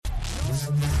The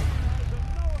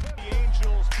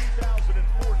Angels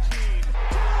 2014.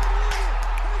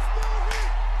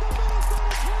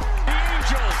 The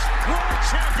Angels world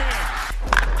champions.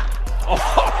 Oh,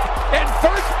 and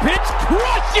first pitch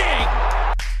crushing.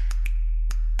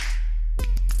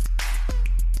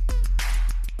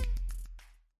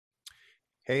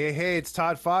 Hey, it's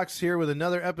Todd Fox here with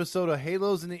another episode of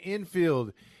Halos in the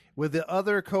Infield with the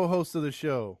other co-host of the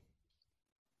show.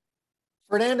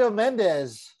 Fernando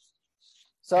Mendez.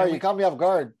 Sorry, you caught me off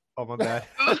guard. Oh, my bad.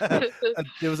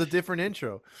 It was a different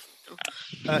intro.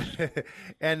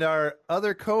 And our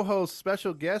other co-host,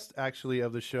 special guest, actually,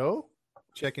 of the show,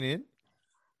 checking in.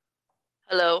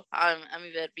 Hello, I'm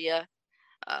Yvette Villa.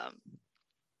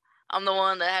 I'm the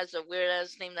one that has a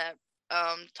weird-ass name that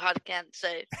Todd can't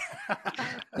say.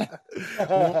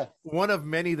 One of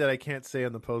many that I can't say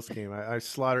on the post game. I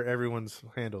slaughter everyone's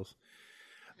handles.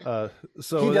 So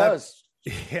he does.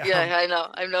 Yeah, I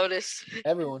know. I've noticed.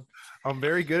 Everyone. I'm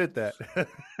very good at that.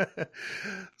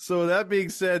 So that being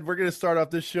said, we're going to start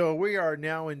off this show. We are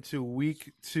now into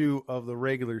week 2 of the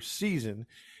regular season.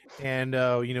 And,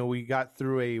 we got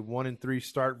through a 1-3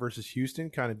 start versus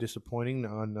Houston, kind of disappointing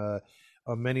on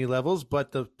many levels,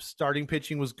 but the starting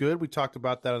pitching was good. We talked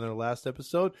about that on our last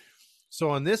episode. So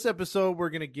on this episode, we're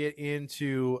going to get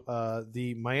into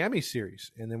the Miami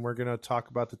series, and then we're going to talk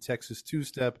about the Texas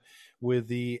two-step with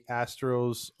the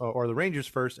Astros or the Rangers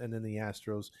first, and then the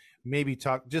Astros. Maybe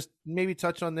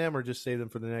touch on them or just save them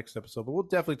for the next episode, but we'll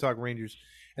definitely talk Rangers.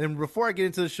 And then before I get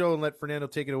into the show and let Fernando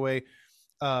take it away,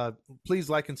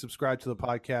 please like and subscribe to the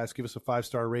podcast. Give us a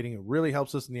 5-star rating. It really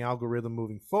helps us in the algorithm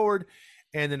moving forward.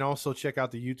 And then also check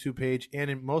out the YouTube page.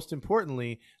 And most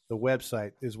importantly, the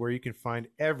website is where you can find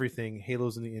everything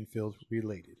Halos in the Infield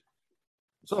related.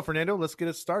 So, Fernando, let's get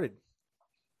it started.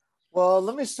 Well,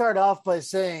 let me start off by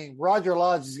saying Roger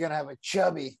Lodge is going to have a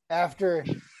chubby after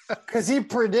because he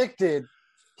predicted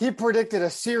a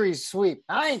series sweep.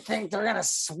 I think they're going to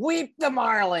sweep the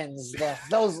Marlins,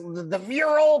 the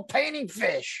mural painting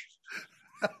fish.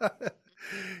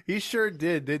 He sure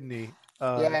did, didn't he?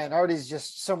 Yeah, and Artie's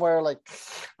just somewhere like,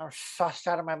 I'm sauced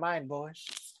out of my mind, boys.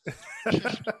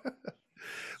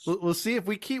 We'll see if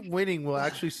we keep winning. We'll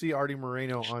actually see Artie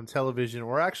Moreno on television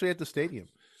or actually at the stadium.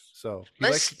 So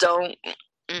don't.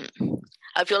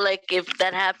 I feel like if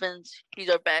that happens, he's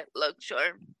our bad luck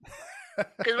charm.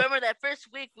 Because remember that first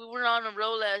week we were on a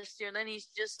roll last year, and then he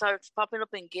just starts popping up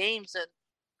in games, and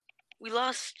we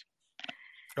lost.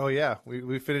 Oh yeah,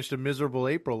 we finished a miserable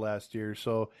April last year,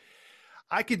 so.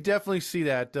 I could definitely see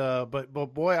that, but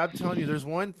boy, I'm telling you, there's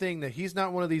one thing that he's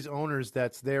not one of these owners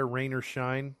that's there rain or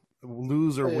shine,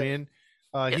 lose or win.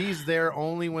 He's there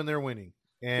only when they're winning.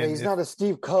 And he's not a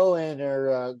Steve Cohen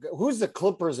or who's the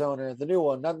Clippers owner, the new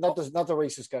one, not the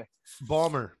racist guy. Steve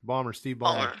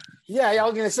Ballmer. Yeah, I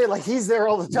was gonna say like he's there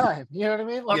all the time. You know what I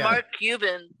mean? Or yeah. Mark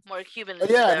Cuban. Mark Cuban,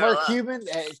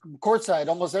 courtside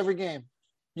almost every game.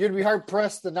 You'd be hard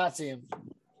pressed to not see him.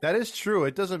 That is true.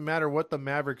 It doesn't matter what the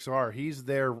Mavericks are. He's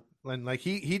there, and like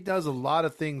he does a lot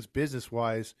of things business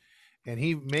wise, and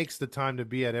he makes the time to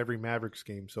be at every Mavericks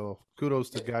game. So kudos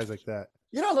to guys like that.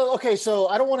 Okay, so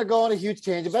I don't want to go on a huge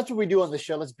tangent. That's what we do on the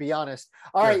show. Let's be honest.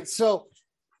 All right, so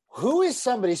who is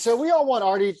somebody? So we all want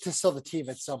Artie to sell the team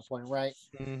at some point, right?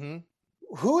 Mm-hmm.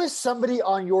 Who is somebody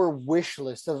on your wish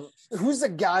list of who's the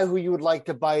guy who you would like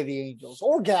to buy the Angels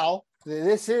or gal?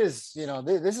 This is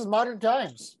modern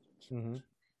times. Mm-hmm.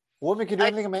 A woman can do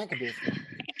anything a man can do.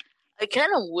 I kind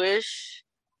of wish,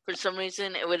 for some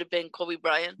reason, it would have been Kobe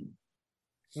Bryant.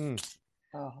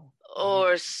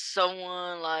 Or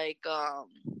someone like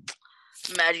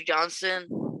Magic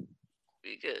Johnson.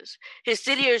 Because his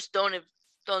city years don't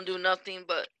do nothing,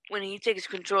 but when he takes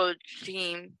control of the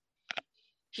team,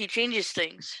 he changes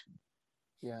things.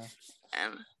 Yeah.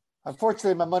 And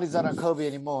unfortunately, my money's not on Kobe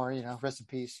anymore. Rest in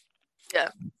peace. Yeah.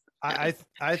 I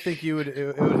think it would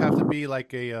have to be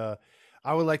like I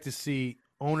would like to see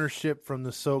ownership from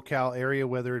the SoCal area,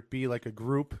 whether it be like a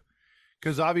group,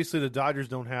 because obviously the Dodgers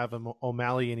don't have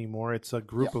O'Malley anymore. It's a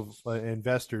group of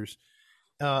investors.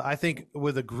 I think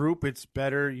with a group, it's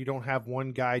better. You don't have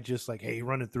one guy just like, hey,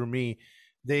 run it through me.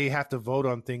 They have to vote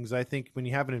on things. I think when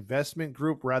you have an investment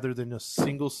group rather than a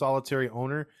single solitary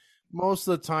owner, most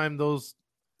of the time those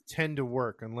tend to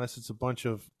work unless it's a bunch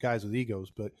of guys with egos.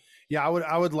 But yeah,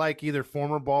 I would like either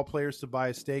former ball players to buy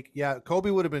a stake. Yeah, Kobe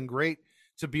would have been great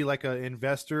to be like an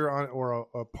investor or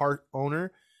a part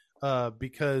owner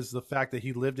because the fact that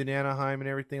he lived in Anaheim and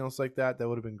everything else like that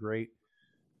would have been great.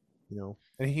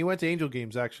 And he went to Angel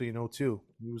games actually in 2002.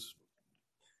 He was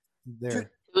there.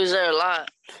 He was there a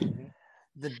lot.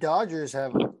 The Dodgers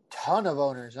have a ton of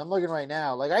owners. I'm looking right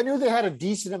now. Like I knew they had a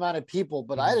decent amount of people,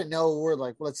 but I didn't know we're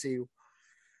like, let's see.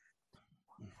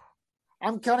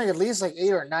 I'm counting at least like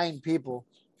 8 or 9 people.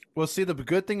 Well, see, the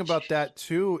good thing about that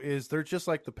too is they're just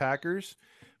like the Packers.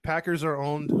 Packers are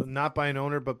owned not by an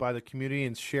owner, but by the community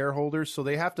and shareholders. So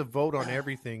they have to vote on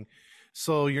everything.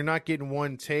 So you're not getting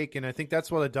one take. And I think that's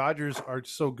why the Dodgers are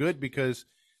so good, because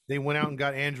they went out and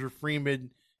got Andrew Freeman,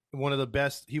 one of the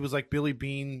best. He was like Billy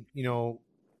Bean,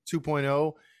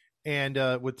 2.0,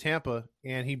 and with Tampa,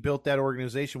 and he built that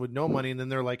organization with no money. And then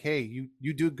they're like, hey,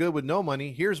 you do good with no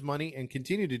money. Here's money, and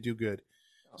continue to do good.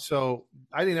 So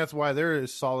I think that's why they're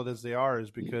as solid as they are,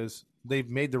 is because they've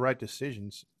made the right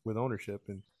decisions with ownership,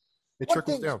 and it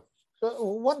trickles down.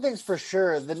 One thing's for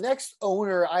sure, the next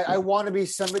owner, I want to be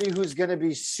somebody who's going to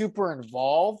be super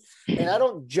involved. And I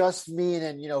don't just mean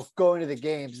going to the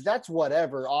games. That's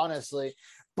whatever, honestly.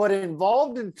 But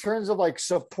involved in terms of like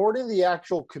supporting the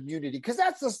actual community, because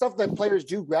that's the stuff that players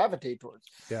do gravitate towards.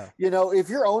 Yeah. If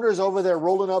your owner's over there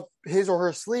rolling up his or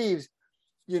her sleeves,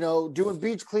 doing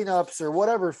beach cleanups or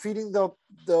whatever, feeding the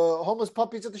homeless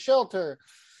puppies at the shelter,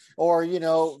 or,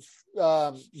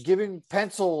 giving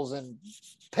pencils and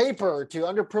paper to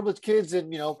underprivileged kids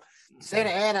in, Santa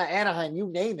Ana, Anaheim, you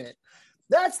name it.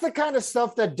 That's the kind of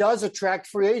stuff that does attract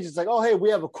free agents. Like, oh, hey, we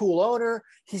have a cool owner.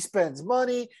 He spends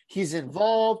money. He's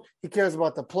involved. He cares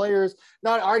about the players.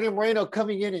 Not Artie Moreno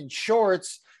coming in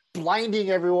shorts, blinding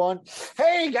everyone.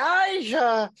 Hey, guys,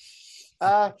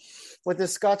 with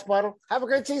this Scotch bottle. Have a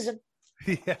great season.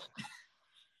 Yeah.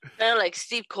 Kind of like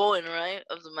Steve Cohen, right,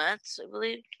 of the Mets, I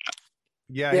believe.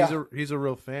 Yeah. He's a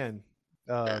real fan.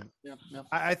 Yeah.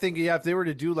 I think, if they were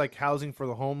to do like housing for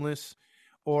the homeless,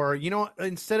 or,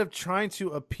 instead of trying to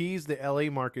appease the LA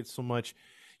market so much,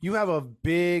 you have a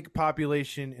big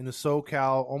population in the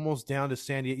SoCal, almost down to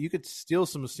San Diego. You could steal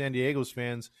some of San Diego's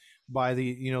fans by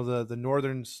the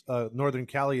northern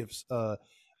Cali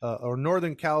or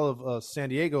Northern Cal of San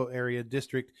Diego area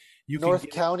district.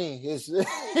 County is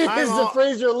the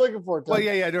phrase you're looking for, Tom. Well,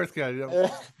 yeah, North County.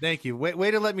 Thank you. Way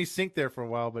to let me sink there for a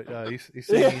while, but you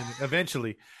see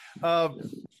eventually.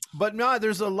 But no,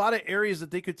 there's a lot of areas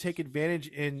that they could take advantage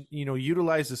and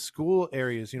utilize the school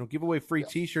areas. Give away free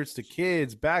T-shirts to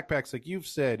kids, backpacks, like you've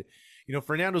said.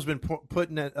 Fernando's been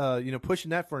putting that,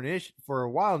 pushing that for a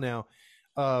while now.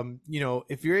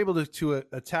 If you're able to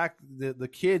attack the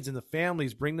kids and the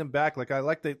families, bring them back. Like I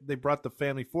like that they brought the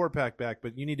family 4-pack back,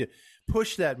 but you need to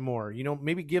push that more.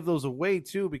 Maybe give those away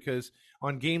too, because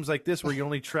on games like this where you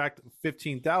only tracked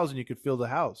 15,000, you could fill the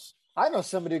house. I know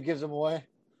somebody who gives them away.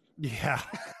 Yeah,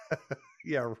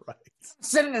 yeah, right.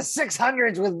 Sit in the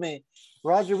 600s with me,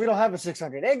 Roger. We don't have a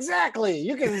 600. Exactly.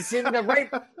 You can sit in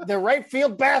the right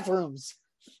field bathrooms.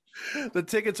 The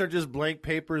tickets are just blank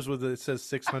papers with it says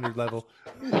 600 level.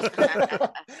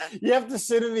 You have to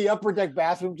sit in the upper deck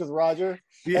bathrooms with Roger.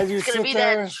 Yeah. As you It's gonna sit be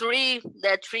there.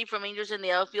 that tree from Angels in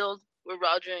the Outfield where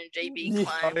Roger and JB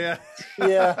climb. Oh,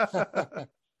 Yeah.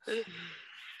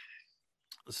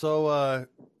 So,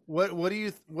 what do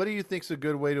you think's a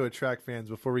good way to attract fans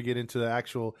before we get into the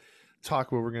actual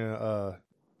talk where we're gonna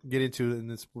get into in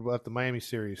this about the Miami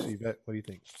series? Yvette, what do you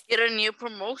think? Get a new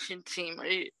promotion team. Are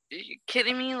you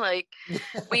kidding me? Like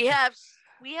we have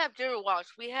Jared Walsh,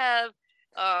 we have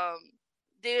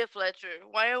David Fletcher.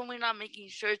 Why are we not making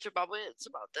shirts or bobbleheads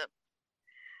about them?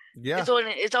 Yeah,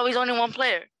 it's always only one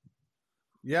player.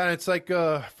 Yeah, it's like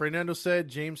Fernando said,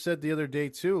 James said the other day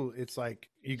too. It's like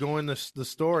you go in the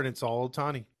store and it's all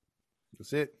Ohtani.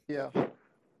 That's it. Yeah.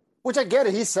 Which I get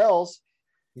it. He sells.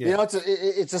 Yeah.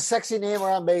 It's a sexy name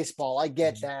around baseball. I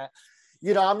get that.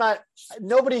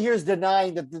 Nobody here is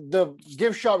denying that the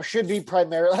gift shop should be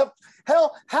primarily.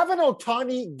 Hell, have an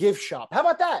Ohtani gift shop. How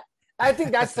about that? I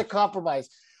think that's the compromise.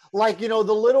 Like, the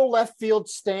little left field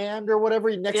stand or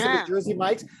whatever next to the Jersey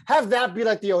Mike's, have that be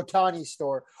like the Ohtani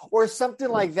store or something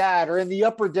like that, or in the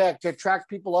upper deck to attract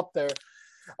people up there.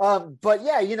 But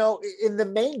yeah, in the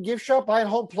main gift shop behind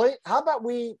home plate, how about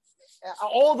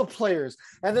all the players,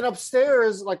 and then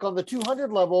upstairs, like on the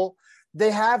 200 level,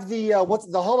 they have the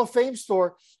Hall of Fame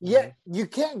store. Yet you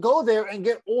can't go there and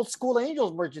get old school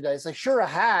Angels merchandise. Like, sure, a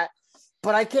hat,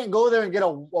 but I can't go there and get a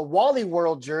Wally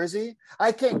World jersey.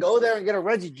 I can't go there and get a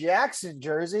Reggie Jackson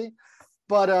jersey.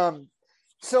 But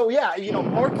so yeah,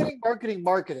 marketing.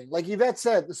 Like Yvette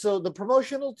said, so the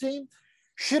promotional team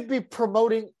should be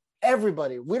promoting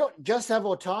everybody. We don't just have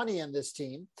Ohtani in this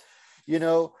team.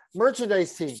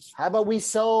 Merchandise team. How about we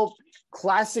sell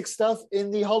classic stuff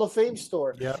in the Hall of Fame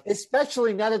store? Yeah.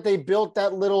 Especially now that they built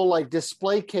that little like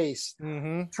display case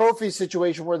trophy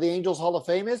situation where the Angels Hall of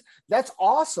Fame is. That's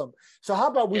awesome. So how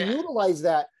about we utilize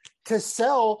that to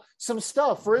sell some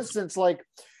stuff? For instance, like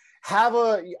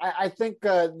I think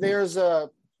there's a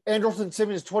Andrelton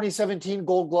Simmons 2017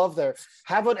 Gold Glove there.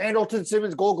 Have an Andrelton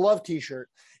Simmons Gold Glove T-shirt.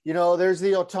 There's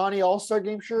the Ohtani All-Star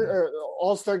Game shirt or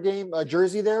All-Star Game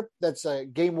jersey there. That's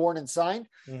game worn and signed.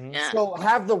 Mhm. Yeah. So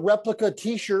have the replica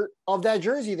T-shirt of that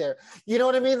jersey there. You know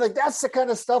what I mean? Like that's the kind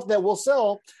of stuff that will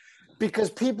sell because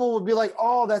people would be like,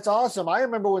 "Oh, that's awesome!" I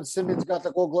remember when Simmons got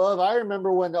the Gold Glove. I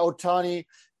remember when Ohtani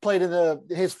played in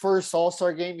his first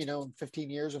All-Star game. In 15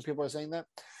 years, when people are saying that.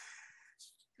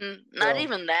 Not So-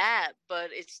 even that, but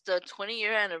it's the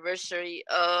 20-year anniversary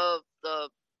of the,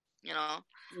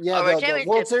 Yeah, our the championship,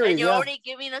 World Series. and you're Yeah. already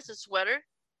giving us a sweater.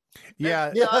 Yeah,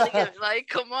 That's all they give. Like,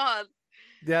 come on.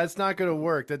 yeah, it's not going to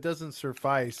work. That doesn't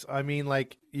suffice. I mean,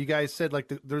 like you guys said, like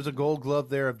there's a Gold Glove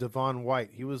there of Devon White.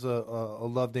 He was a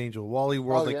loved angel. Wally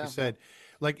World, like yeah. you said,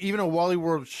 like even a Wally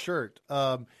World shirt.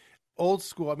 Old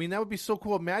school. I mean, that would be so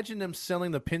cool. Imagine them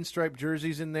selling the pinstripe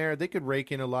jerseys in there. They could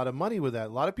rake in a lot of money with that. A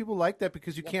lot of people like that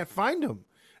because you can't find them.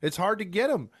 It's hard to get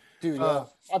them. Dude, yeah.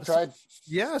 I've tried.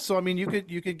 Yeah, so I mean, you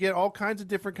could get all kinds of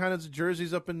different kinds of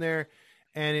jerseys up in there,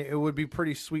 and it would be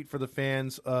pretty sweet for the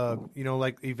fans.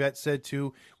 Like Yvette said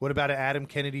too. What about an Adam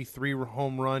Kennedy 3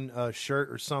 home run shirt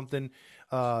or something?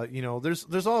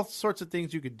 There's all sorts of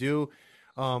things you could do,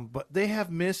 but they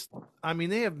have missed. I mean,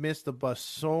 they have missed the bus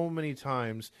so many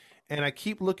times. And I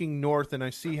keep looking north, and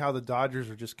I see how the Dodgers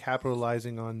are just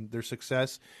capitalizing on their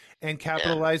success and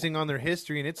capitalizing on their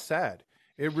history, and it's sad.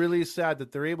 It really is sad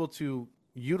that they're able to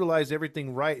utilize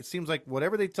everything right. It seems like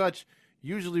whatever they touch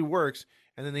usually works,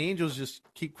 and then the Angels just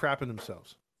keep crapping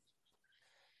themselves.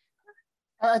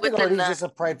 I think Within Artie's that- just a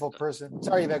prideful person.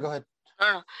 Sorry, Yvette, go ahead.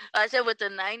 No. I said with the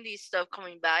 90s stuff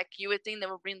coming back, you would think they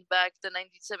would bring back the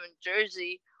 97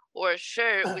 jersey or a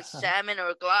shirt with salmon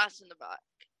or glass in the back.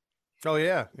 Oh,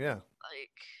 yeah. I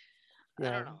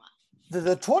don't know.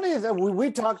 The 20th,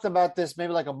 we talked about this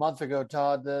maybe like a month ago,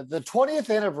 Todd. The 20th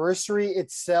anniversary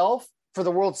itself for the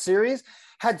World Series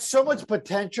had so much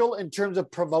potential in terms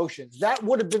of promotions. That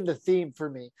would have been the theme for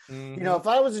me. Mhm. If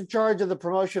I was in charge of the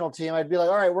promotional team, I'd be like,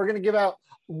 all right, we're going to give out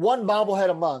one bobblehead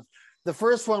a month. The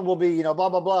first one will be, blah,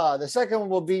 blah, blah. The second one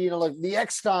will be, like the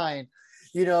Eckstein,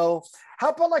 how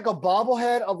about like a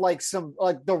bobblehead of like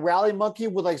the rally monkey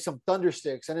with like some thunder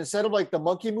sticks, and instead of like the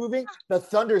monkey moving, the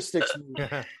thunder sticks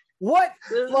move. What?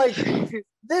 Like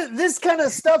this kind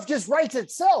of stuff just writes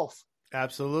itself.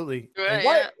 Absolutely. Right,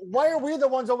 Why? yeah. Why are we the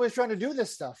ones always trying to do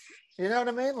this stuff? You know what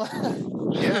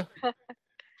I mean? Yeah.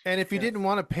 And if you didn't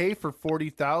want to pay for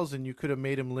 40,000, you could have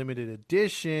made them limited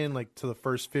edition, like to the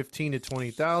first 15 to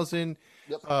 20,000.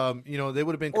 Yep. They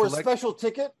would have been Or a special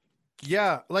ticket.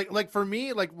 Yeah, like for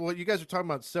me, like what you guys are talking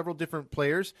about, several different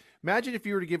players. Imagine if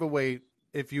you were to give away,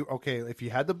 if you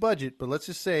had the budget, but let's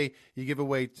just say you give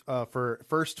away for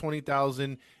first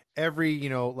 20,000 every,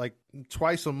 like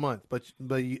twice a month, but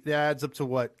it adds up to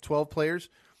what, 12 players?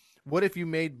 What if you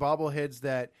made bobbleheads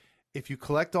that if you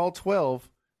collect all 12,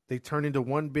 they turn into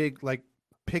one big like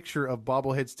picture of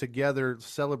bobbleheads together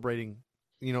celebrating,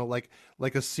 like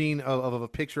a scene of a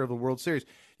picture of the World Series.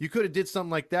 You could have did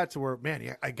something like that to where,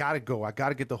 man, I got to go. I got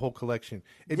to get the whole collection.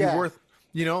 It'd be worth,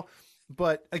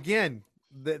 but again,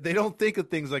 they don't think of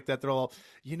things like that. They're all,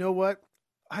 you know what?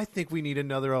 I think we need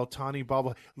another Ohtani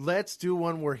bobble. Let's do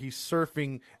one where he's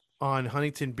surfing on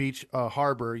Huntington Beach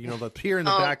Harbor, the pier in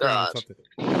the background or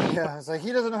something. Yeah, it's like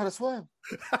he doesn't know how to swim.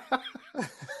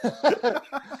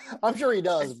 I'm sure he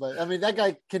does, but I mean, that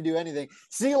guy can do anything.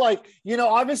 See, like,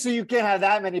 obviously you can't have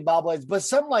that many bobbleheads, but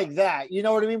something like that, you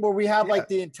know what I mean? Where we have like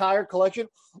the entire collection,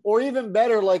 or even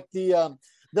better, like the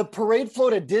parade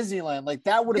float at Disneyland. Like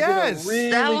that would have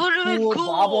been a really cool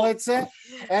bobblehead set.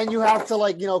 And you have to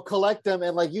like, collect them.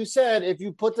 And like you said, if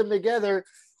you put them together,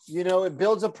 it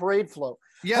builds a parade float.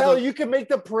 Yeah, Hell, you can make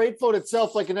the parade float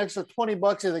itself like an extra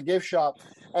 $20 at the gift shop,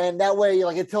 and that way,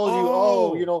 like it tells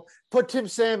you, put Tim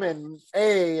Salmon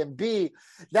A and B.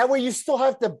 That way, you still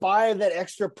have to buy that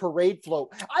extra parade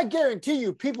float. I guarantee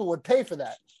you, people would pay for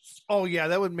that. Oh yeah,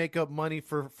 that would make up money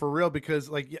for real, because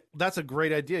that's a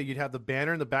great idea. You'd have the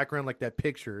banner in the background, like that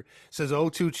picture says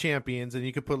O2 champions, and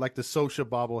you could put like the Socha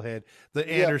bobblehead, the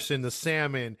Anderson, the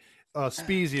Salmon.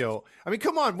 Spezio. I mean,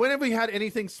 come on. When have we had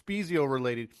anything Spezio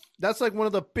related? That's like one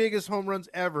of the biggest home runs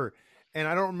ever. And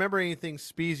I don't remember anything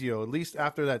Spezio, at least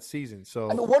after that season. So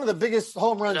I mean, one of the biggest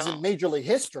home runs in Major League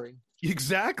history.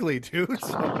 Exactly, dude.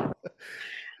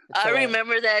 I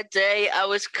remember that day I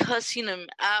was cussing him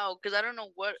out because I don't know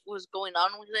what was going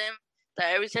on with him.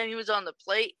 That every time he was on the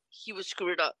plate, he was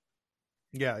screwed up.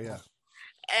 Yeah.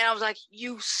 And I was like,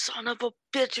 "You son of a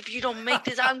bitch! If you don't make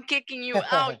this, I'm kicking you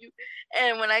out."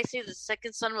 And when I say the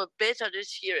second son of a bitch, I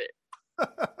just hear it.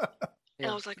 And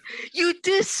I was like, "You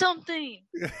did something."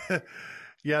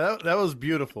 Yeah, that was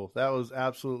beautiful. That was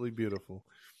absolutely beautiful.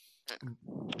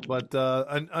 But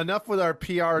enough with our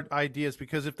PR ideas,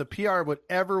 because if the PR would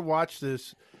ever watch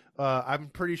this, I'm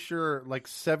pretty sure like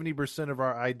 70% of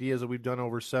our ideas that we've done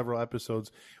over several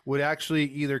episodes would actually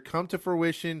either come to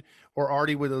fruition or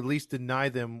Artie would at least deny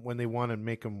them when they want to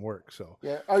make them work. So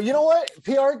Yeah. Oh, you know what?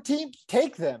 PR team,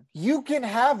 take them. You can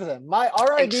have them.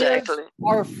 Our ideas Exactly.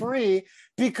 are free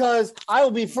because I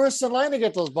will be first in line to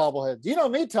get those bobbleheads. You know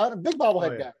me, Todd. I'm a big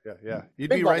bobblehead guy. yeah. You'd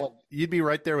Big be right. bobblehead. You'd be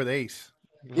right there with Ace.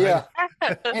 Right? Yeah.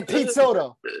 And Pete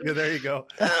Soto. Yeah, there you go.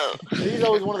 Oh, He's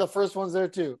always one of the first ones there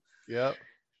too. Yep.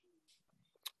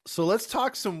 So let's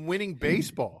talk some winning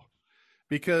baseball,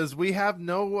 because we have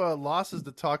no losses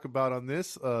to talk about on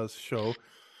this show.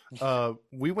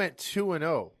 We went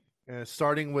 2-0,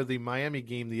 starting with the Miami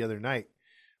game the other night,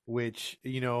 which,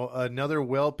 another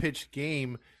well-pitched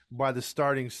game by the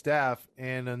starting staff,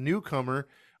 and a newcomer,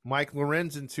 Mike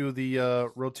Lorenz, into the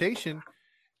rotation.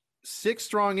 6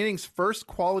 strong innings, first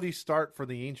quality start for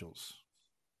the Angels.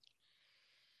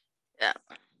 yeah.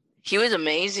 He was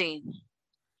amazing.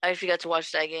 I actually got to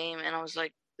watch that game, and I was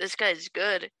like, this guy's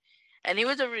good. And he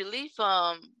was a relief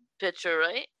pitcher,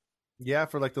 right? Yeah,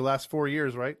 for like the last 4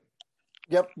 years, right?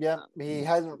 Yep. He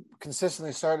hasn't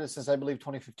consistently started since I believe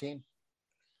 2015.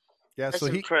 Yeah, That's so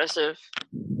impressive.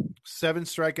 7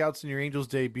 strikeouts in your Angels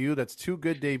debut. That's 2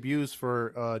 good debuts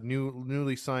for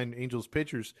newly signed Angels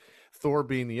pitchers, Thor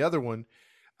being the other one.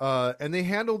 And they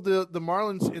handled the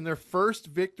Marlins in their first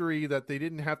victory that they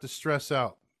didn't have to stress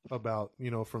out about,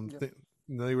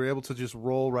 they were able to just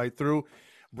roll right through.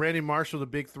 Brandon Marshall, the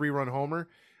big 3-run homer,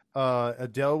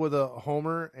 Adele with a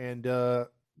homer, and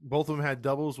both of them had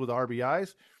doubles with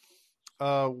RBIs.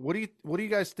 What do you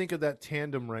guys think of that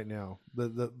tandem right now?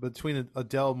 The between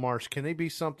Adele Marsh, can they be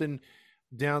something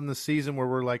down the season where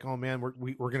we're like, oh man, we're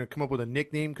going to come up with a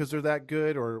nickname because they're that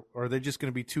good, or are they just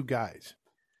going to be 2 guys?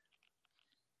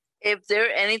 If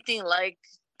they're anything like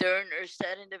Dern or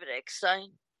Stanton, David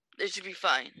Eckstein, they should be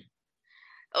fine.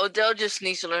 Odell just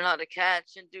needs to learn how to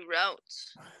catch and do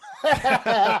routes.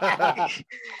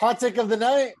 Hot take of the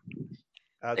night.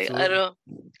 Absolutely.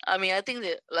 I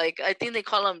think they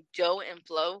call them Joe and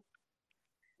Flo.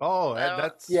 Oh,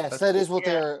 Yes, that's that is cool.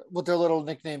 what their little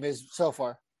nickname is so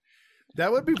far.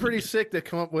 That would be pretty sick to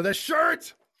come up with a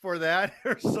shirt for that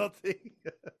or something.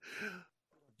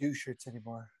 Do shirts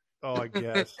anymore. Oh, I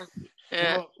guess.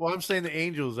 Yeah. Well, I'm saying the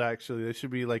Angels, actually. They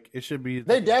should be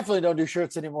They definitely don't do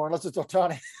shirts anymore unless it's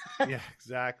Ohtani. Yeah,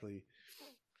 exactly.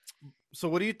 So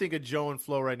what do you think of Joe and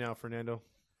Flo right now, Fernando?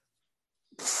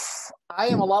 I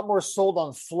am a lot more sold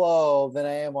on Flo than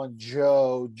I am on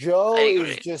Joe. Joe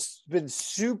has just been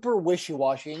super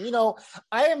wishy-washy. And,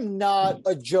 I am not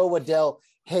a Joe Adele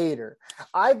hater.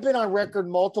 I've been on record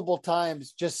multiple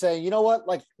times just saying, you know what?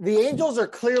 Like, the Angels are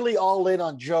clearly all in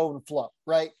on Joe and Flo,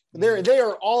 right? They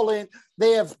are all in.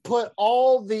 They have put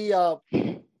all the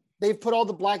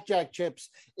blackjack chips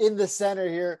in the center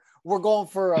here. We're going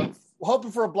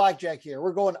hoping for a blackjack here.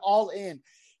 We're going all in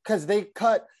because they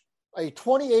cut a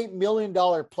 $28 million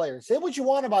player. Say what you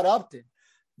want about Upton.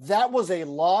 That was a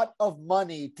lot of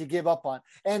money to give up on.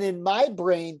 And in my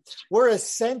brain, we're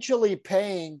essentially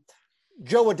paying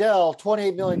Joe Adele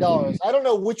 $28 million. I don't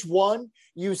know which one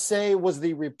you say was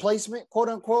the replacement, quote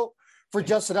unquote, for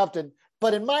Justin Upton.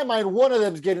 But in my mind, one of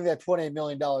them is getting that $28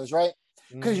 million, right?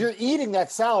 Because you're eating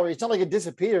that salary. It's not like it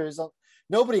disappears.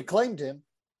 Nobody claimed him.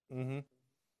 Mm-hmm.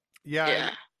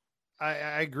 Yeah. I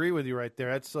agree with you right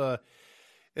there. It's a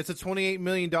 $28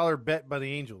 million bet by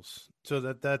the Angels, so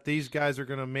that these guys are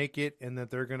going to make it and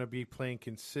that they're going to be playing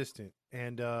consistent.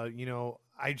 And,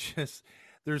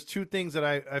 there's 2 things that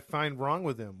I find wrong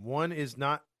with them. One is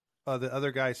not the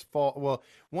other guy's fault. Well,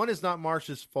 one is not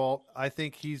Marsh's fault. I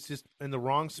think he's just in the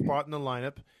wrong spot in the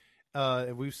lineup.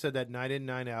 We've said that night in,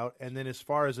 night out. And then as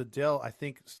far as Adele, I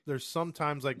think there's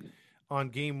sometimes like on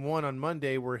game 1 on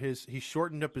Monday where he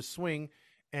shortened up his swing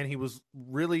and he was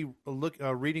really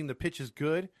reading the pitches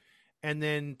good. And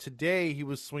then today he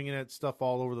was swinging at stuff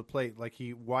all over the plate. Like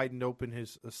he widened open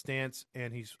his stance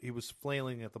and he was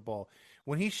flailing at the ball.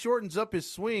 When he shortens up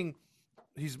his swing,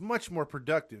 he's much more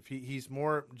productive. He's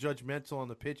more judgmental on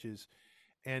the pitches.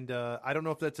 And I don't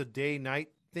know if that's a day-night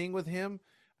thing with him,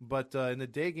 but in the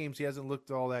day games, he hasn't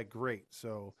looked all that great.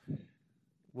 So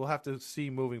we'll have to see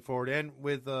moving forward. And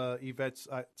with Yvette's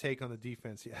take on the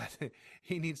defense,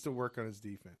 he needs to work on his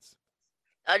defense.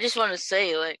 I just want to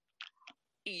say,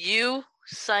 you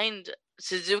signed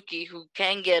Suzuki, who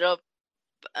can get up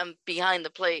behind the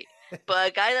plate, but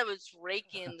a guy that was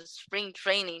raking the spring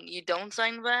training, you don't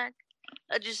sign back?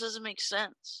 That just doesn't make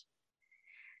sense.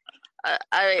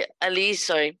 I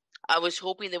I was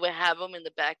hoping they would have him in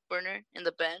the back burner in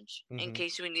the bench in Mhm.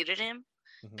 case we needed him,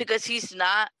 Mhm. because he's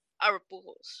not our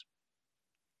Pujols.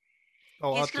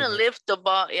 Oh, He's Upton, gonna right? lift the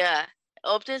ball. Yeah,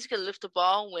 Upton's gonna lift the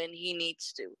ball when he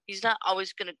needs to. He's not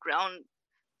always gonna ground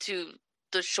to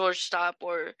the shortstop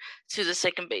or to the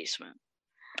second baseman.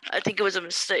 I think it was a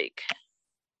mistake.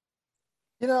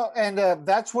 And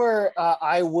that's where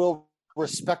I will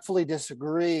respectfully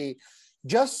disagree.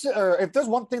 Or if there's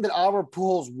one thing that Albert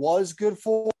Pujols was good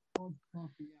for, hold on, I'm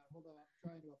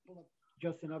trying to pull up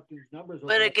Justin Upton's numbers.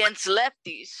 But against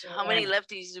lefties, how many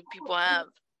lefties do people have?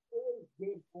 Always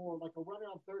good for like a runner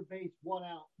on third base, 1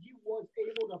 out. He was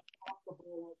able to pop the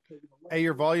ball up. Hey,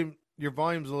 your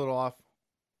volume's a little off.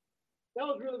 That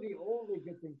was really the only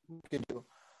good thing he could do.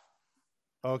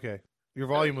 Okay, your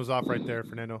volume was off right there,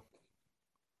 Fernando.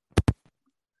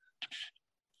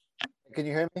 Can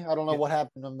you hear me? I don't know Yeah. what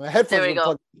happened. My headphones There we were go.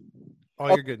 plugged. Oh,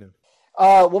 you're good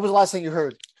now. What was the last thing you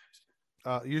heard?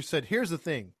 You said, "Here's the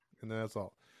thing," and then that's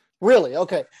all. Really?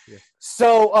 Okay. Yeah.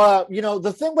 So,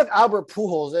 the thing with Albert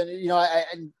Pujols,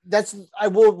 and I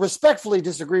will respectfully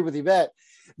disagree with Yvette,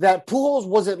 that Pujols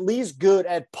was at least good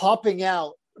at popping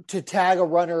out to tag a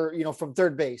runner, from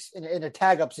third base in a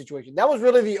tag up situation. That was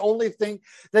really the only thing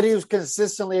that he was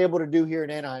consistently able to do here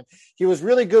in Anaheim. He was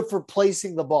really good for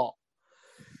placing the ball.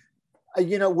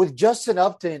 With Justin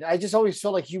Upton, I just always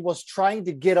felt like he was trying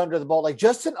to get under the ball. Like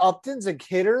Justin Upton's a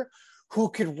hitter who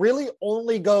could really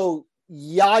only go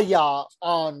yaya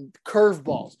on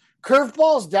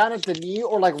curveballs down at the knee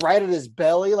or like right at his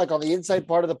belly, like on the inside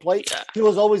part of the plate. He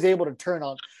was always able to turn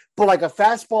on, but like a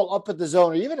fastball up at the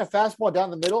zone or even a fastball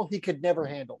down the middle, he could never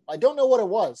handle. I don't know what it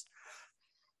was.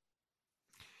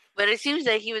 But it seems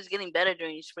that he was getting better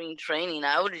during spring training.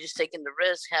 I would have just taken the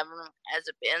risk having him as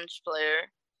a bench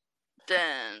player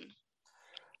than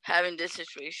having this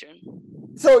situation.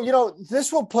 So,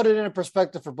 this will put it in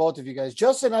perspective for both of you guys.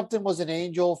 Justin Upton was an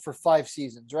Angel for 5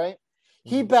 seasons, right?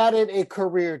 He batted a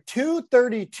career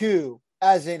 .232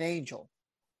 as an Angel.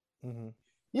 Mm-hmm.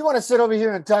 You want to sit over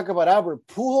here and talk about Albert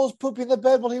Pujols pooping the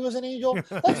bed while he was an Angel?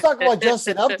 Let's talk about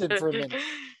Justin Upton for a minute.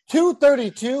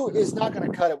 .232 is not going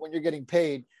to cut it when you're getting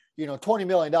paid, $20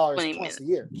 million plus a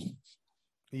year.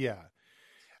 Yeah,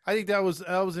 I think that was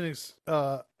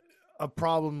a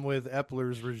problem with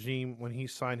Epler's regime when he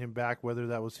signed him back, whether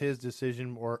that was his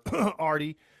decision or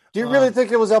Artie. Do you really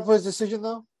think it was Epler's decision,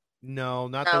 though? No,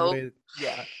 not No. the way.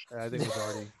 Yeah, I think it was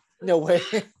Artie. No way.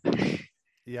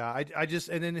 Yeah, I just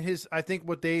and then I think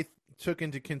what they took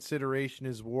into consideration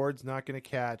is Ward's not going to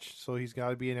catch, so he's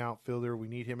got to be an outfielder. We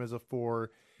need him as a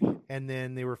 4, and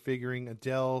then they were figuring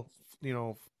Adele,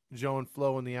 Joe and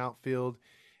Flo in the outfield,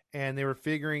 and they were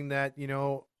figuring that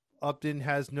Upton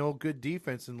has no good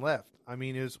defense in left. I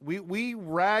mean, we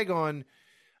rag on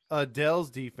Adele's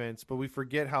defense, but we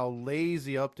forget how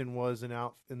lazy Upton was in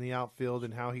the outfield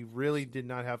and how he really did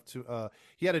not have to.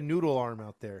 He had a noodle arm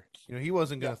out there. He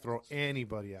wasn't going to throw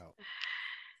anybody out.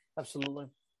 Absolutely.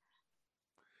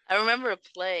 I remember a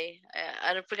play.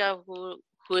 I don't forget who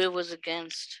it was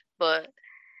against, but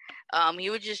he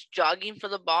was just jogging for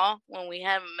the ball when we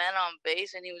had a man on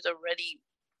base, and he was already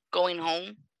going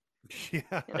home.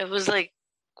 Yeah. And it was like,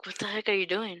 what the heck are you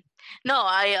doing? No,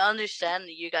 I understand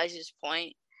you guys'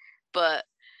 point, but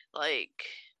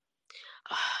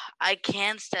I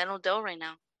can't stand Odell right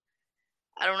now.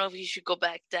 I don't know if he should go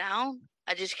back down.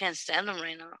 I just can't stand him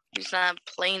right now. He's not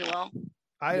playing well.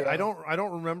 I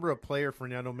don't remember a player,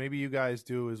 Fernando. Maybe you guys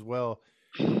do as well.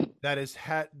 That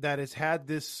has had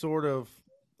this sort of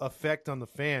effect on the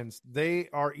fans. They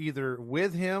are either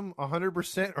with him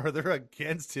 100% or they're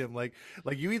against him. Like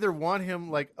you either want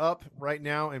him up right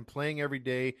now and playing every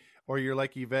day, or you're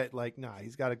like Yvette, nah,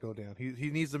 he's got to go down. He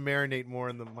needs to marinate more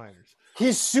in the minors.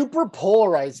 He's super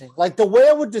polarizing. Like the way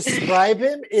I would describe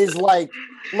him is like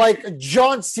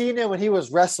John Cena when he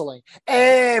was wrestling.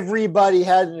 Everybody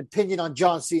had an opinion on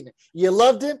John Cena. You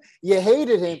loved him, you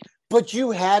hated him, but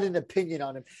you had an opinion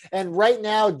on him. And right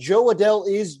now, Joe Adele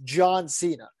is John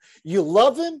Cena. You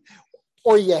love him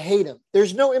or you hate him.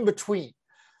 There's no in between.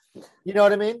 You know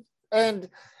what I mean? And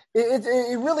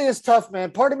it really is tough,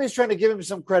 man. Part of me is trying to give him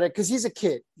some credit because he's a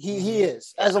kid. He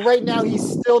is. As of right now,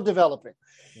 he's still developing.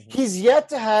 He's yet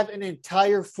to have an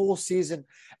entire full season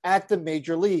at the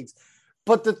major leagues.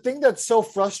 But the thing that's so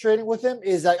frustrating with him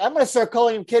is I'm going to start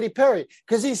calling him Katy Perry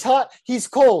because he's hot, he's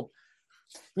cold.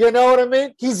 You know what I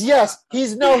mean? He's yes,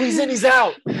 he's no, he's in, he's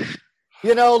out.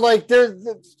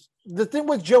 The thing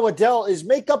with Joe Adele is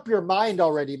make up your mind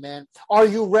already, man. Are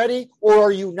you ready or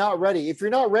are you not ready? If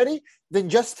you're not ready, then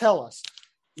just tell us.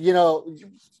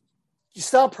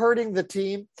 Stop hurting the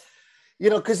team.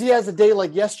 Because he has a day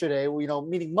like yesterday,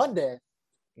 meaning Monday,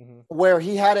 where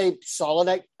he had a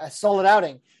solid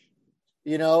outing.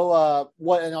 And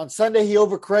on Sunday he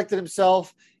overcorrected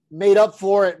himself, made up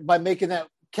for it by making that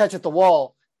catch at the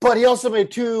wall, but he also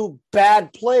made 2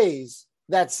 bad plays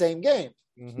that same game.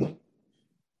 Mm-hmm.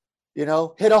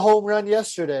 Hit a home run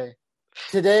yesterday.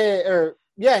 Today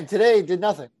did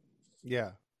nothing.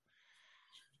 Yeah.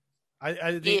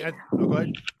 I think.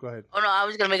 Go ahead. Oh no, I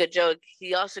was gonna make a joke.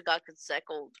 He also got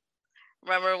consecutive.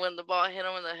 Remember when the ball hit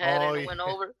him in the head and it went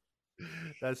over?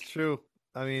 That's true.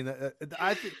 I mean,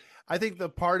 I think the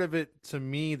part of it to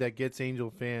me that gets Angel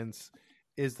fans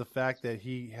is the fact that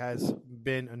he has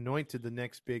been anointed the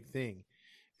next big thing,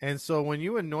 and so when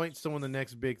you anoint someone the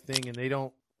next big thing and they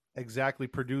don't exactly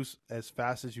produce as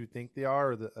fast as you think they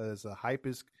are, or as the hype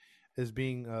is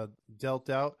being dealt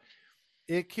out,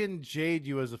 it can jade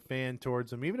you as a fan towards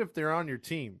them, even if they're on your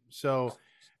team. So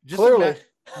just clearly,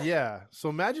 so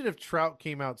imagine if Trout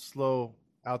came out slow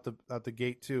out the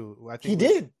gate too. I think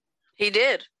he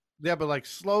did. Yeah, but like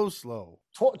slow.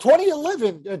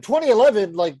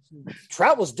 2011, like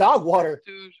Trout was dog water.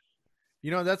 Dude.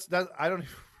 That's I don't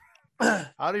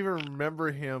even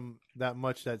remember him that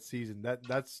much that season.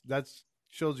 That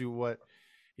shows you what,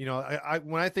 I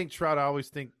when I think Trout, I always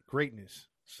think greatness.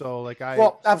 So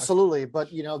absolutely. But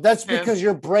that's because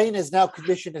your brain is now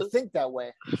conditioned to think that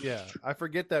way. Yeah. I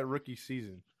forget that rookie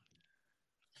season.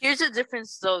 Here's the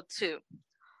difference though, too.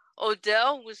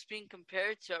 Odell was being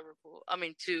compared to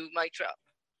Mike Trout.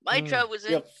 Mike Trout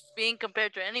wasn't being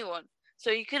compared to anyone.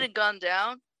 So he could have gone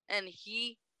down and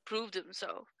he proved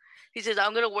himself. He says,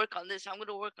 I'm going to work on this. I'm going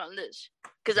to work on this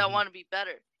because I want to be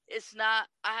better. It's not,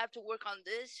 I have to work on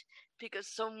this because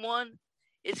someone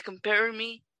is comparing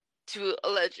me to a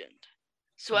legend.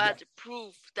 So I have to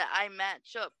prove that I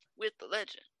match up with the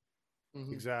legend.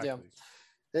 Mm-hmm. Exactly.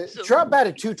 Yeah. Trout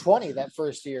batted .220 that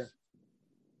first year.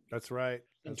 That's right.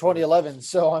 In 2011. Right.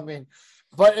 So,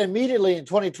 but immediately in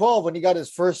 2012, when he got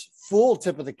his first full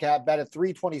tip of the cap, batted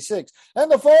 .326. And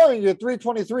the following year,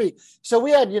 .323. So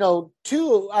we had,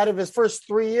 2 out of his first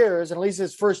 3 years, and at least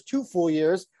his first 2 full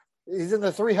years, he's in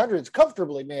the 300s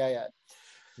comfortably, may I add.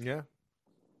 Yeah.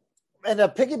 And to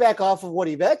piggyback off of what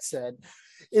Yvette said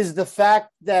is the fact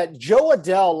that Joe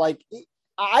Adell,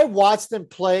 I watched him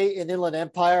play in Inland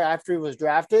Empire after he was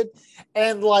drafted,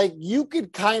 and you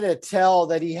could kind of tell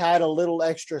that he had a little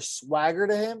extra swagger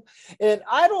to him. And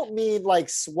I don't mean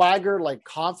swagger,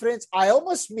 confidence. I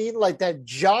almost mean that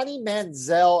Johnny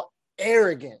Manziel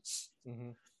arrogance. Mm-hmm.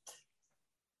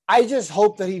 I just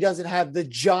hope that he doesn't have the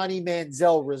Johnny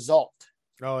Manziel result.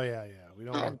 Oh yeah. We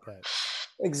don't want that.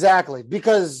 Exactly.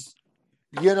 Because,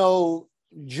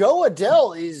 Joe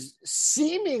Adell is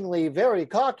seemingly very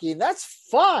cocky, and that's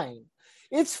fine.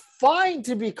 It's fine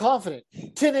to be confident.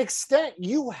 To an extent,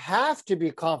 you have to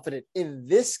be confident in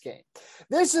this game.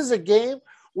 This is a game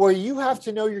where you have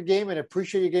to know your game and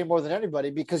appreciate your game more than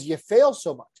anybody because you fail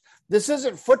so much. This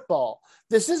isn't football.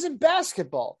 This isn't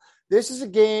basketball. This is a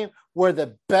game where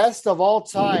the best of all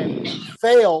time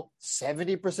fail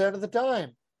 70% of the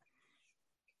time.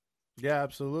 Yeah,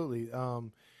 absolutely.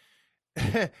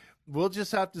 We'll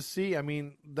just have to see. I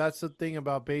mean, that's the thing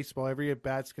about baseball. Every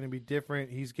at-bat's going to be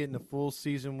different. He's getting a full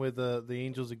season with the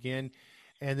Angels again.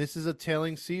 And this is a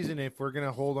telling season if we're going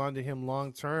to hold on to him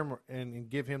long-term and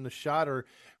give him the shot, or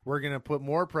we're going to put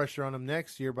more pressure on him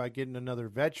next year by getting another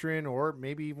veteran, or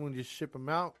maybe even just ship him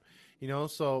out.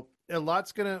 So we're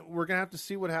going to have to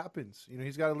see what happens.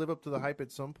 He's got to live up to the hype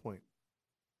at some point.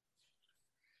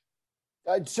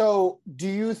 So do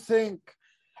you think,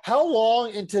 how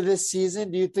long into this season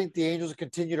do you think the Angels will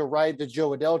continue to ride the Joe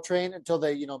Adell train until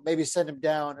they, maybe send him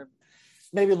down and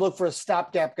maybe look for a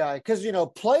stopgap guy? Because,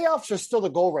 playoffs are still the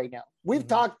goal right now. We've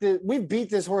we've beat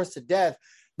this horse to death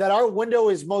that our window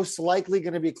is most likely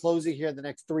going to be closing here in the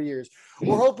next 3 years.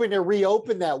 We're hoping to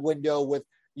reopen that window with,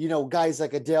 guys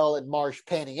like Adell and Marsh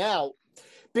panning out,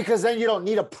 because then you don't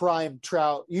need a prime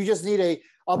Trout. You just need a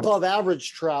above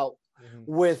average Trout.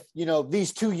 With,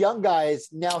 these 2 young guys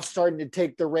now starting to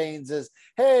take the reins as,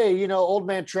 hey, old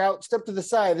man Trout, step to the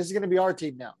side. This is going to be our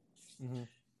team now. Mm-hmm.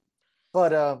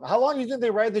 But how long do you think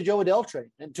they ride the Joe Adell train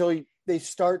until they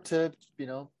start to,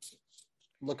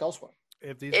 look elsewhere?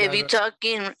 If you're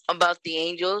talking about the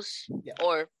Angels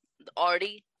or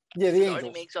Artie. Yeah, the Angels.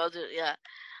 Artie makes all the,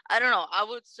 I don't know. I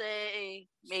would say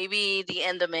maybe the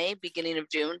end of May, beginning of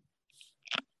June.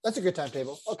 That's a good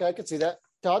timetable. Okay, I can see that.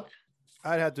 Todd?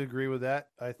 I'd have to agree with that.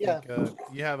 I think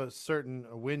you have a certain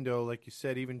window, like you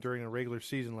said, even during a regular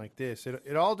season like this.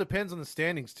 It all depends on the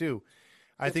standings too.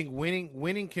 I think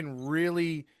winning can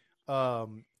really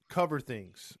cover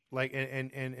things, like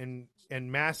and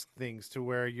and mask things to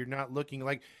where you're not looking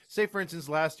like, say, for instance,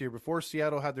 last year before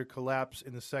Seattle had their collapse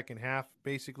in the second half,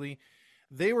 basically,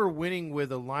 they were winning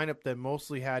with a lineup that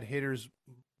mostly had hitters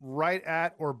right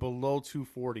at or below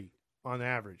 240 on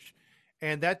average.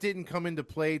 And that didn't come into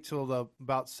play till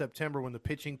about September when the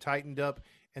pitching tightened up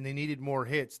and they needed more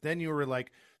hits. Then you were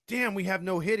like, damn, we have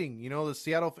no hitting. You know,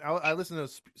 I listen to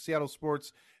Seattle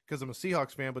sports because I'm a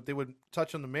Seahawks fan, but they would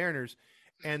touch on the Mariners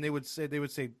and they would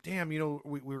say, damn, you know,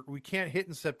 we can't hit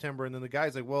in September. And then the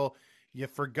guy's like, well, you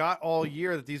forgot all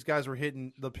year that these guys were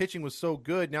hitting. The pitching was so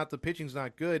good. Now the pitching's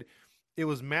not good. It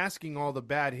was masking all the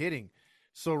bad hitting.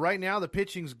 So right now the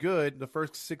pitching's good. The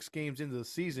first 6 games into the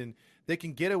season, they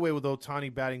can get away with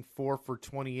Ohtani batting 4 for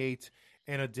 28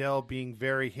 and Adele being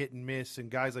very hit and miss and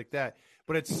guys like that.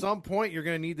 But at some point you're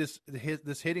going to need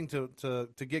this hitting to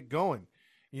get going,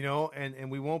 you know, and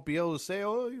we won't be able to say,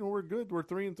 oh, you know, we're good. We're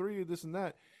 3-3, this and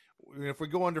that. If we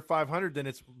go under 500, then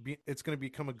it's going to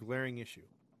become a glaring issue.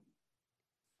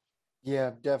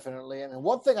 Yeah, definitely. And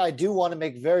one thing I do want to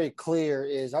make very clear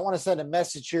is I want to send a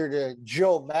message here to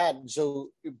Joe Madden. So,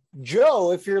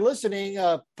 Joe, if you're listening,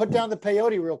 put down the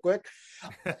peyote real quick.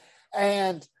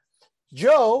 And,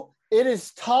 Joe, it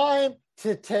is time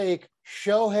to take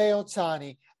Shohei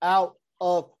Ohtani out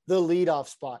of the leadoff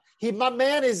spot. My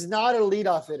man is not a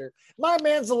leadoff hitter. My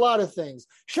man's a lot of things.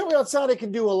 Shohei Ohtani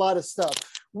can do a lot of stuff.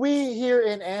 We here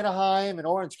in Anaheim and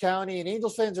Orange County and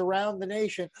Angels fans around the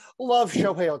nation love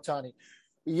Shohei Ohtani.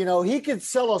 You know, he could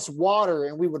sell us water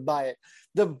and we would buy it.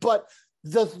 But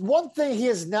the one thing he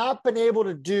has not been able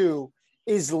to do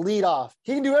is lead off.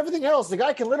 He can do everything else. The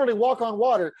guy can literally walk on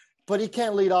water, but he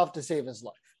can't lead off to save his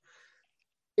life.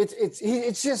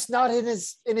 It's just not in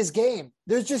his game.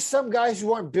 There's just some guys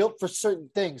who aren't built for certain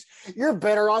things. You're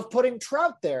better off putting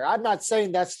Trout there. I'm not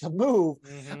saying that's the move.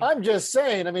 Mm-hmm. I'm just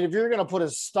saying, I mean, if you're going to put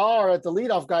a star at the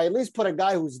leadoff guy, at least put a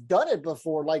guy who's done it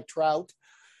before, like Trout.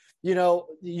 You know,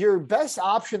 your best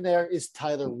option there is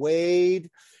Tyler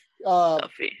Wade,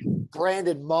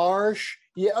 Brandon Marsh.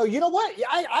 Yeah, oh, you know what?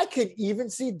 I could even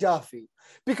see Duffy.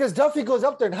 Because Duffy goes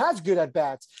up there and has good at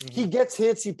bats. Mm-hmm. He gets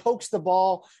hits. He pokes the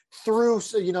ball through,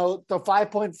 you know, the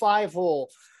 5.5 hole.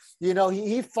 You know,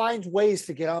 he finds ways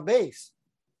to get on base.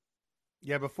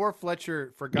 Yeah, before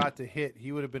Fletcher forgot to hit,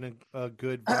 he would have been a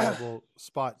good, viable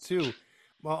spot too.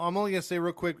 Well, I'm only going to say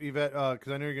real quick, Yvette,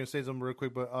 because I know you're going to say something real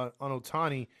quick, but on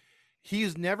Ohtani,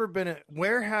 he's never been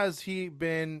where has he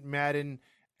been, Madden,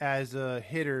 as a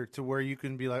hitter to where you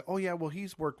can be like, oh, yeah, well,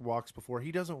 he's worked walks before.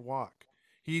 He doesn't walk.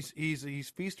 He's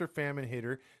feast or famine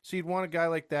hitter, so you'd want a guy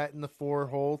like that in the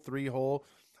 4-hole, 3-hole.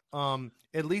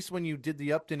 At least when you did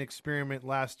the Upton experiment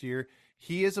last year,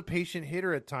 he is a patient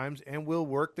hitter at times and will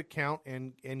work the count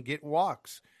and get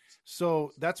walks.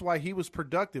 So that's why he was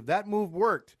productive. That move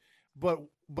worked, but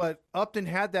Upton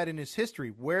had that in his history.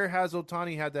 Where has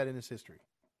Ohtani had that in his history?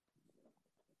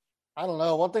 I don't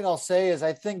know. One thing I'll say is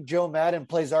I think Joe Madden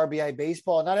plays RBI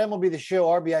baseball, not MLB The Show,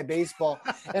 RBI baseball.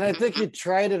 And I think he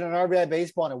tried it on RBI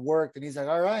baseball and it worked. And he's like,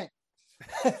 all right,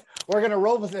 we're going to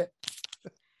roll with it.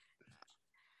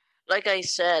 Like I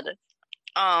said,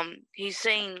 he's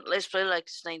saying, let's play like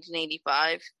it's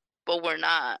 1985, but we're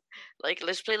not. Like,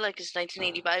 let's play like it's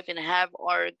 1985 and have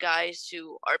our guys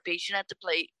who are patient at the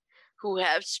plate, who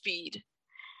have speed,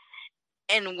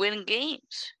 and win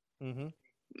games. Mm-hmm.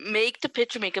 Make the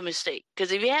pitcher make a mistake.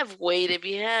 Because if you have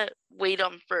Wade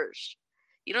on first,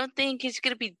 you don't think he's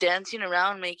going to be dancing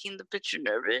around making the pitcher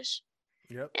nervous?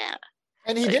 Yep. Yeah.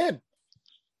 And he did.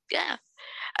 Yeah.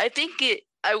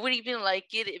 I would even like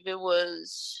it if it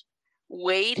was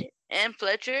Wade and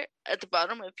Fletcher at the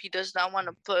bottom if he does not want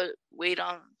to put Wade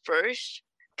on first,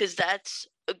 because that's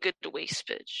a good waste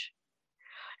pitch.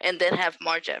 And then have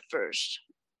March at first.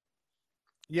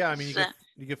 Yeah, I mean,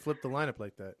 you could flip the lineup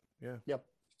like that. Yeah. Yep.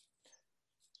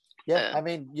 Yeah, I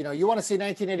mean, you know, you want to see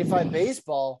 1985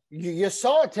 baseball. You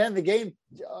saw it to end the game,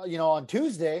 you know, on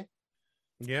Tuesday.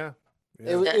 Yeah.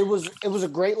 It was a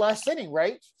great last inning,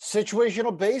 right?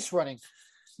 Situational base running,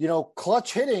 you know,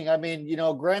 clutch hitting. I mean, you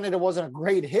know, granted it wasn't a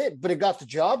great hit, but it got the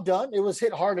job done. It was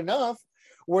hit hard enough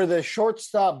where the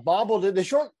shortstop bobbled it.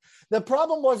 The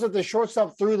problem was that the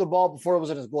shortstop threw the ball before it was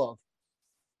in his glove.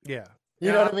 Yeah.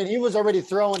 You know what I mean? He was already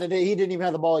throwing it. He didn't even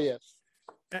have the ball yet.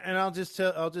 And I'll just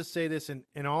say this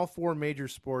in all 4 major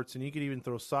sports, and you could even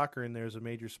throw soccer in there as a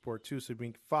major sport too. So it'd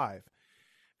be 5.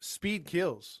 Speed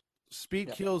kills.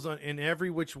 Speed kills in every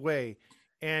which way.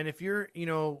 And if you're, you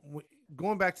know,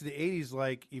 going back to the 80s,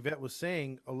 like Yvette was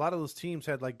saying, a lot of those teams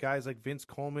had like guys like Vince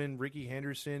Coleman, Ricky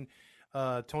Henderson,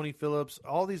 Tony Phillips,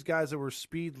 all these guys that were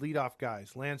speed leadoff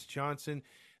guys, Lance Johnson.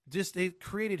 Just they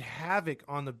created havoc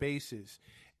on the bases.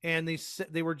 and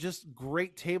they were just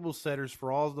great table setters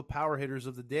for all of the power hitters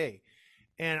of the day.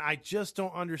 And I just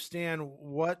don't understand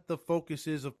what the focus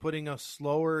is of putting a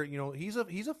slower, he's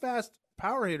a fast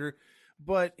power hitter,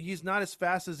 but he's not as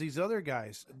fast as these other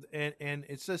guys. And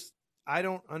it's just, I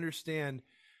don't understand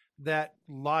that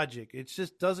logic. It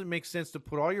just doesn't make sense to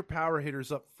put all your power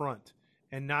hitters up front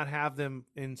and not have them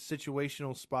in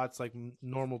situational spots like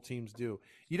normal teams do.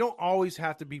 You don't always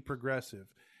have to be progressive.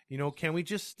 Can we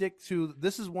just stick to,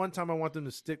 this is one time I want them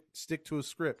to stick to a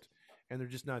script, and they're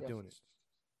just not doing it.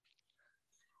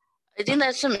 I think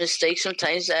that's a mistake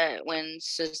sometimes that when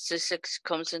statistics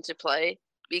comes into play,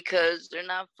 because they're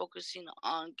not focusing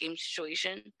on game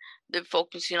situation. They're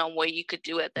focusing on what you could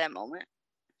do at that moment.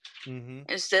 Mm-hmm.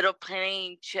 Instead of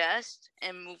playing chess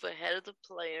and move ahead of the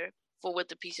player for with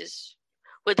the pieces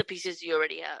you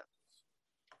already have.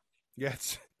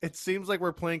 Yes, it seems like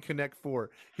we're playing Connect 4.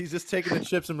 He's just taking the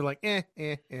chips and be like,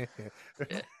 The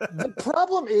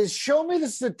problem is, show me the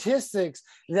statistics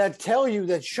that tell you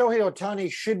that Shohei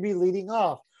Ohtani should be leading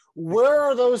off. Where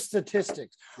are those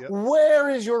statistics? Yep. Where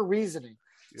is your reasoning?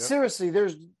 Yep. Seriously,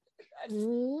 there's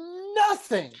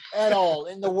nothing at all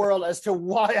in the world as to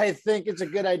why I think it's a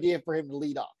good idea for him to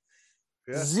lead off.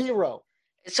 Yeah. Zero.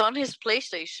 It's on his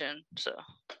PlayStation, so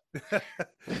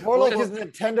More like his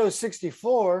Nintendo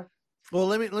 64. Well,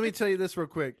 let me tell you this real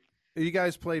quick. You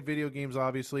guys play video games,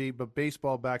 obviously, but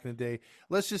baseball back in the day.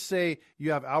 Let's just say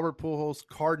you have Albert Pujols,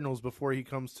 Cardinals, before he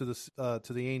comes to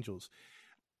the Angels.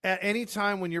 At any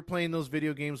time when you're playing those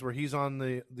video games where he's on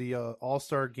the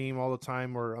All-Star game all the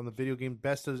time, or on the video game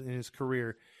best in his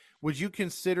career, would you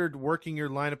consider working your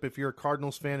lineup if you're a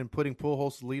Cardinals fan and putting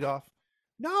Pujols to lead off?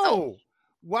 No.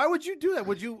 Why would you do that?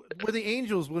 Would you, with the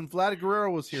Angels, when Vlad Guerrero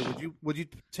was here, would you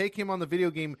take him on the video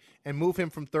game and move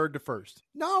him from third to first?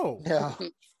 No. No.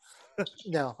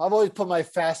 No. I've always put my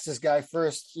fastest guy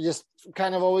first. Just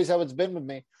kind of always how it's been with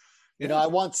me. I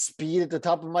want speed at the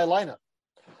top of my lineup.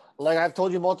 Like I've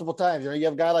told you multiple times, you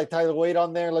have a guy like Tyler Wade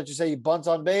on there. Let's just say he bunts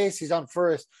on base, he's on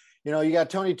first. You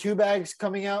got Tony Two Bags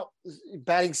coming out,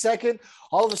 batting second.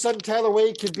 All of a sudden, Tyler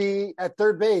Wade could be at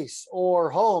third base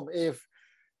or home if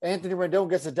Anthony Rendon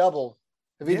gets a double,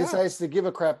 if he decides to give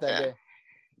a crap that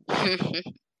day.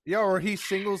 Yeah, or he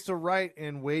singles to right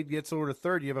and Wade gets over to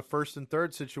third. You have a first and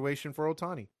third situation for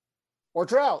Ohtani. Or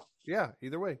Trout. Yeah,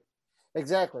 either way.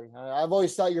 Exactly. I've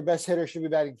always thought your best hitter should be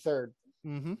batting third.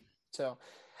 Mm-hmm. So,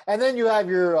 and then you have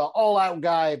your all-out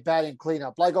guy batting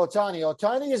cleanup, like Ohtani.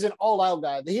 Ohtani is an all-out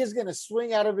guy. He is going to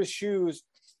swing out of his shoes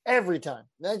every time.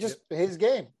 That's just his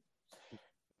game.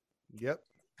 Yep.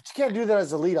 But you can't do that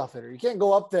as a leadoff hitter. You can't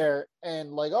go up there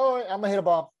and like, oh, I'm going to hit a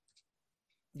bomb.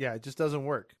 Yeah, it just doesn't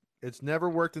work. It's never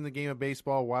worked in the game of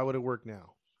baseball. Why would it work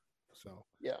now? So,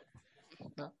 yeah.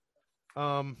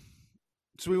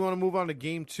 So we want to move on to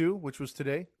game 2, which was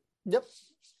today. Yep.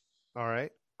 All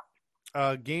right.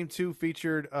 Game 2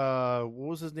 featured what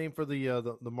was his name for the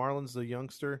Marlins, the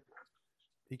youngster?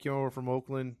 He came over from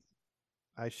Oakland.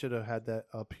 I should have had that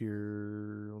up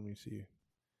here. Let me see.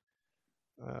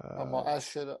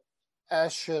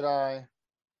 As should I.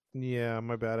 Yeah,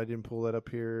 my bad. I didn't pull that up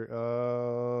here.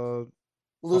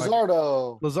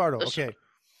 Luzardo. Okay.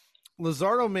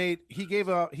 Luzardo he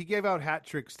gave out hat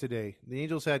tricks today. The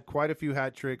Angels had quite a few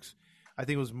hat tricks. I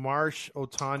think it was Marsh,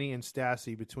 Ohtani, and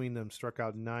Stassi between them struck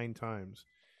out 9 times.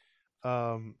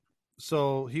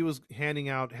 So he was handing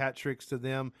out hat tricks to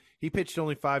them. He pitched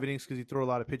only 5 innings because he threw a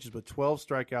lot of pitches, but 12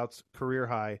 strikeouts, career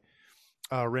high.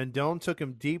 Rendon took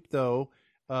him deep though,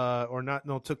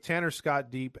 took Tanner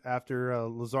Scott deep after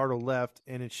Luzardo left,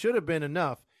 and it should have been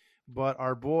enough. But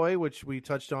our boy, which we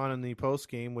touched on in the post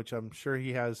game, which I'm sure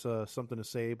he has something to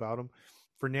say about him,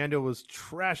 Fernando was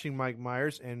trashing Mike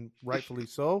Myers, and rightfully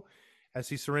so, as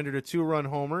he surrendered a 2-run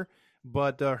homer.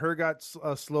 But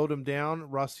Hergot slowed him down.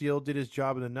 Rossiel did his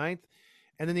job in the 9th.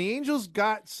 And then the Angels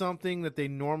got something that they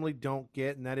normally don't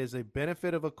get, and that is a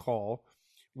benefit of a call,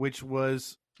 which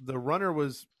was the runner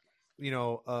was,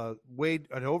 Wade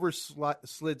had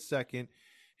slid second.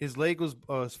 His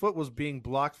foot was being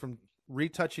blocked from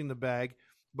retouching the bag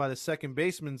by the second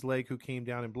baseman's leg, who came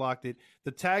down and blocked it.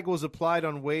 The tag was applied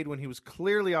on Wade when he was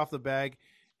clearly off the bag,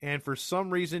 and for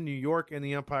some reason, New York and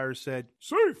the umpires said,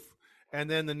 safe. And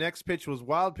then the next pitch was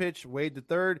wild pitch, Wade to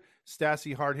third,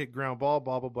 Stassi hard hit ground ball,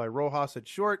 bobbled by Rojas at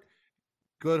short.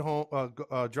 Good home,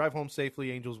 drive home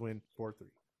safely. Angels win 4-3.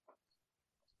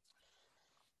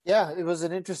 Yeah, it was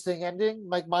an interesting ending.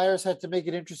 Mike Myers had to make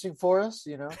it interesting for us,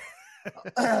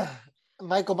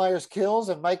 Michael Myers kills,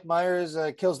 and Mike Myers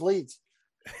kills leads.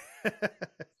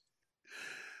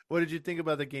 What did you think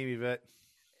about the game, Yvette?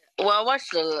 Well, I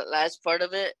watched the last part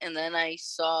of it, and then I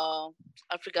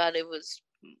forgot it was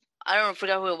I don't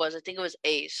forget who it was. I think it was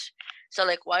Ace. So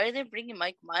like, why are they bringing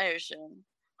Mike Myers in?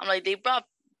 I'm like, they brought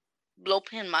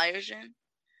Blowpin Myers in.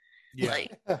 Yeah.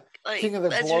 Like King of the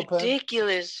that's Blowpin.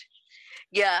 ridiculous.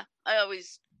 Yeah, I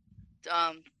always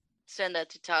send that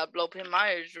to Todd. Blowpin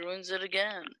Myers ruins it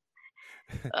again.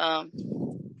 Um,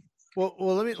 Well,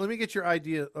 let me get your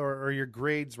idea or your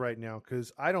grades right now,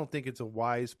 because I don't think it's a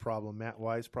Wise problem, Matt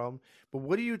Wise problem. But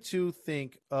what do you two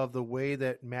think of the way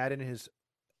that Madden has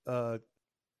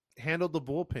handled the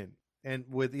bullpen, and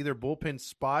with either bullpen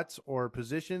spots or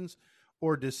positions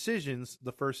or decisions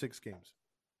the first 6 games?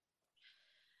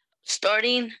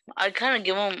 starting, I kind of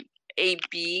give them a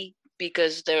B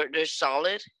because they're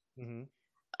solid. Mm-hmm.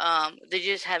 They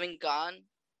just haven't gone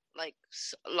like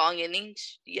long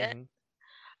innings yet.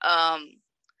 Mm-hmm.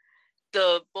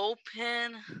 The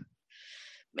bullpen,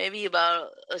 maybe about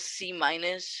a C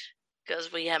minus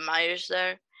because we had Myers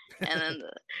there, and then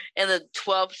the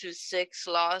 12-6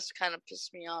 loss kind of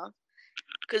pissed me off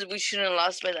because we shouldn't have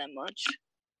lost by that much.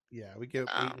 Yeah, we get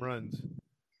 8 runs.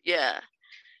 Yeah,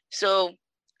 so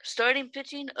starting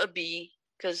pitching a B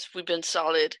because we've been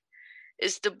solid.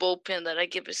 It's the bullpen that I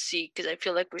give a C because I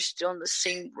feel like we're still in the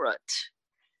same rut.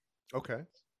 Okay,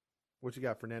 what you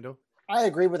got, Fernando? I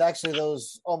agree with actually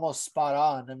those almost spot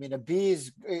on. I mean, a B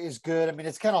is good. I mean,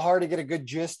 it's kind of hard to get a good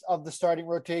gist of the starting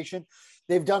rotation.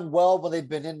 They've done well when they've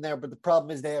been in there, but the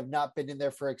problem is they have not been in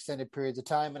there for extended periods of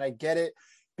time. And I get it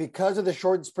because of the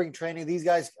shortened spring training. These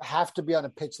guys have to be on a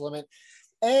pitch limit.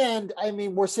 And I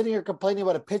mean, we're sitting here complaining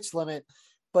about a pitch limit,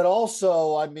 but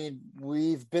also, I mean,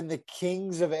 we've been the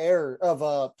kings of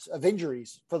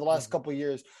injuries for the last couple of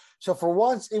years. So for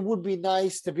once, it would be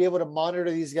nice to be able to monitor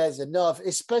these guys enough,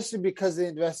 especially because they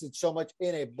invested so much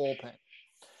in a bullpen.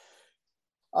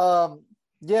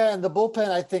 Yeah, and the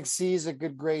bullpen, I think C is a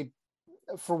good grade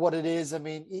for what it is. I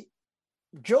mean,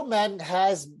 Joe Madden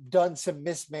has done some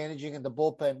mismanaging in the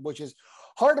bullpen, which is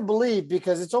hard to believe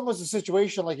because it's almost a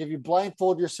situation like if you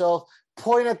blindfold yourself,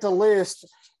 point at the list,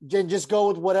 and just go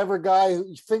with whatever guy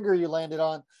finger you landed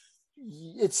on.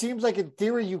 It seems like in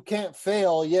theory you can't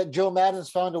fail, yet Joe Madden's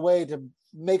found a way to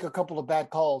make a couple of bad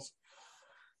calls.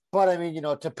 But I mean,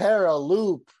 Tepera,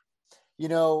 Loop,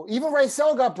 even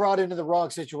Rysel got brought into the wrong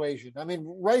situation. I mean,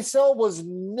 Rysel was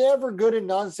never good in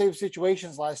non-safe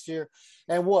situations last year.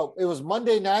 And it was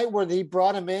Monday night where he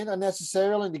brought him in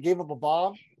unnecessarily and he gave up a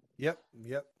bomb. Yep.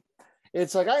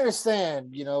 It's like, I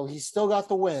understand, he still got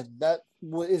the win. That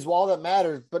is all that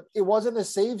matters, but it wasn't a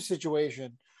save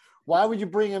situation. Why would you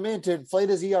bring him in to inflate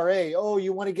his ERA? Oh,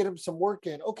 you want to get him some work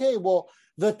in. Okay, well,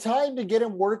 the time to get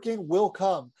him working will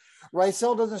come.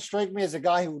 Rysel doesn't strike me as a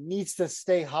guy who needs to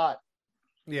stay hot.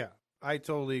 Yeah, I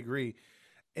totally agree.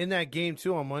 In that game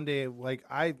too on Monday,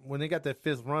 when they got that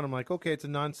 5th run, I'm like, okay, it's a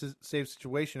non-safe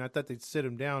situation. I thought they'd sit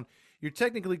him down. You're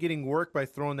technically getting work by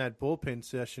throwing that bullpen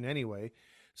session anyway.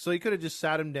 So you could have just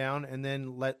sat him down and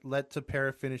then let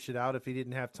Tepera finish it out if he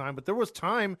didn't have time. But there was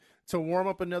time to warm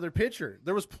up another pitcher.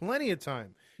 There was plenty of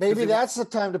time. Maybe that's the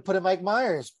time to put in Mike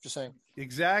Myers. Just saying.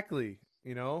 Exactly.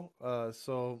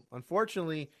 So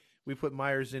unfortunately, we put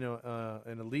Myers in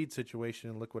a lead situation,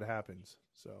 and look what happens.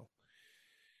 So.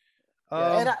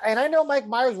 And I know Mike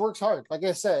Myers works hard. Like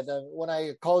I said, when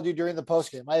I called you during the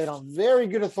postgame, I had on very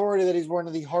good authority that he's one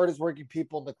of the hardest working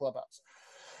people in the clubhouse.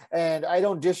 And I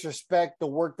don't disrespect the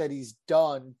work that he's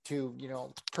done to,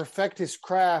 perfect his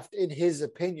craft in his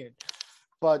opinion.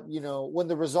 But, when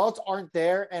the results aren't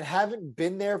there and haven't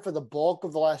been there for the bulk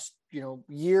of the last,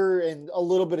 year and a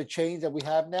little bit of change that we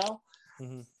have now,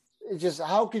 it's just,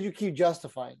 how could you keep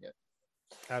justifying it?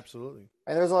 Absolutely.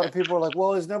 And there's a lot of people who are like,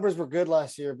 well, his numbers were good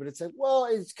last year, but it's like, well,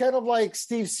 it's kind of like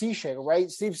Steve Cishek,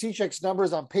 right? Steve Cishek's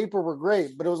numbers on paper were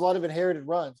great, but it was a lot of inherited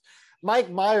runs.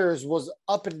 Mike Myers was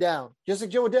up and down, just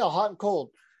like Joe Adele, hot and cold.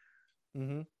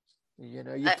 Mm-hmm.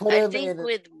 I think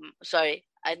with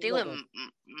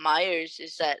Myers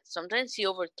is that sometimes he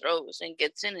overthrows and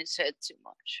gets in his head too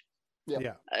much.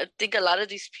 Yeah. I think a lot of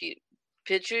these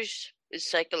pitchers is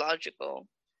psychological.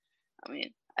 I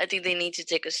mean, I think they need to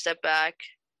take a step back,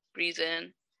 breathe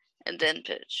in, and then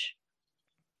pitch.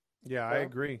 Yeah, I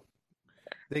agree.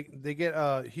 They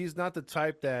get he's not the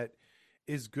type that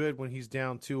is good when he's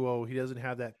down 2-0. He doesn't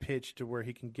have that pitch to where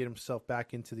he can get himself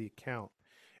back into the account.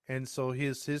 And so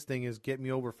his thing is get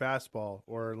me over fastball,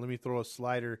 or let me throw a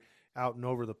slider out and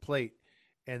over the plate.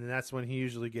 And that's when he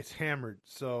usually gets hammered.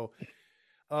 So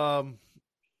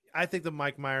I think the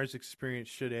Mike Myers experience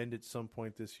should end at some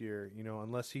point this year,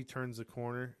 unless he turns the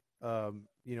corner.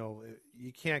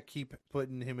 You can't keep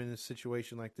putting him in a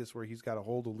situation like this where he's got to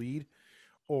hold a lead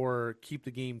or keep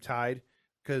the game tied,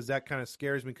 because that kind of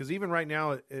scares me. Because even right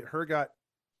now, Hergot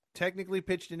technically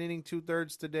pitched an inning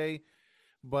 2/3 today,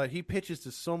 but he pitches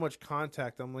to so much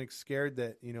contact. I'm like scared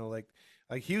that,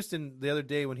 like Houston the other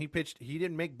day when he pitched, he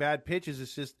didn't make bad pitches.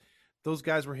 It's just those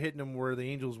guys were hitting him where the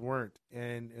Angels weren't.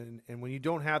 And when you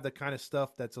don't have the kind of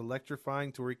stuff that's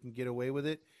electrifying to where he can get away with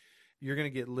it, you're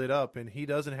going to get lit up. And he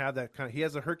doesn't have that kind of, he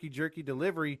has a herky-jerky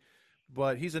delivery,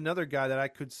 but he's another guy that I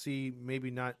could see maybe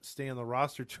not stay on the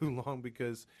roster too long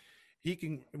because he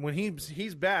can, when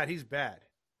he's bad, he's bad.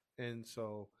 And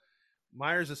so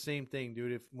Myers the same thing,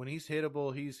 dude. When he's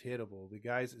hittable, he's hittable. The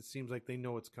guys, it seems like they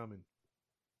know it's coming.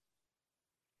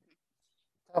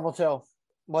 Time will tell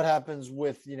what happens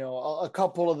with, a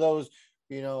couple of those,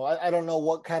 I don't know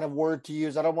what kind of word to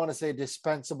use. I don't want to say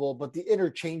dispensable, but the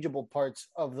interchangeable parts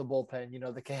of the bullpen,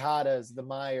 the Quejadas, the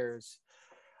Myers,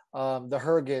 the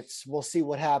Hergets. We'll see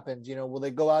what happens. Will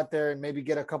they go out there and maybe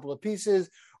get a couple of pieces?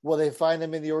 Will they find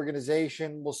them in the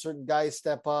organization? Will certain guys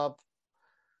step up?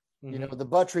 Mm-hmm. The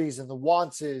Buttries and the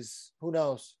Wances, who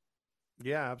knows?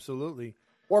 Yeah, absolutely.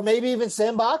 Or maybe even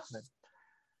Sam Bachman.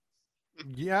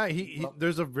 Yeah, he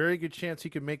there's a very good chance he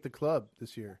could make the club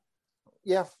this year.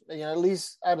 Yeah, at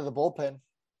least out of the bullpen.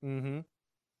 Mm-hmm.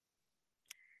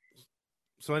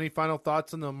 So any final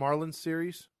thoughts on the Marlins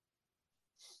series?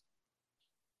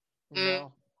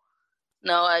 No.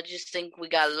 No, I just think we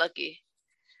got lucky.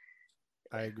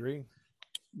 I agree.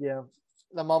 Yeah.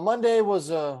 Now, Monday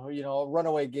was a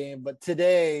runaway game, but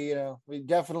today, we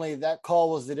definitely, that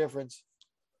call was the difference.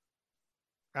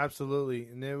 Absolutely.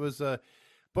 And it was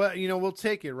but we'll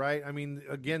take it, right? I mean,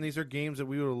 again, these are games that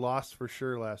we would have lost for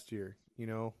sure last year,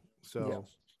 so.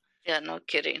 Yeah, no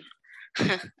kidding.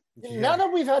 Now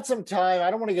that we've had some time, I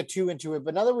don't want to get too into it,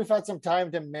 but now that we've had some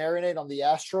time to marinate on the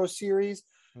Astro series,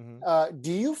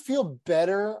 do you feel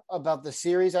better about the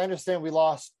series? I understand we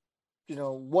lost,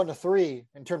 1-3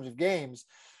 in terms of games,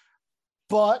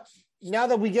 but now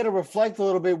that we get to reflect a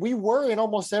little bit, we were in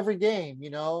almost every game,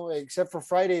 except for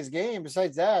Friday's game.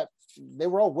 Besides that, they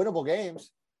were all winnable games.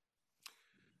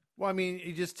 Well, I mean,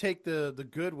 you just take the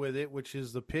good with it, which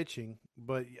is the pitching,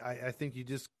 but I think you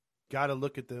just got to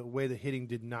look at the way the hitting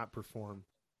did not perform.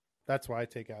 That's why I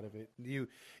take out of it. You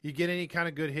get any kind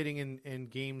of good hitting in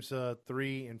games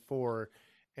 3 and 4,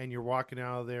 and you're walking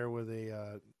out of there with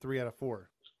a 3 out of 4,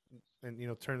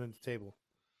 and turning the table.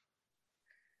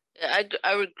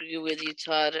 I would agree with you,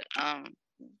 Todd.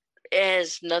 It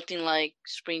has nothing like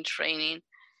spring training.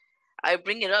 I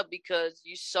bring it up because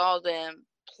you saw them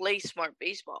play smart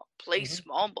baseball, play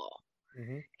small ball.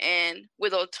 Mm-hmm. And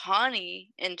with Ohtani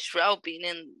and Trout being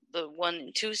in the 1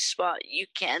 and 2 spot, you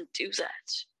can't do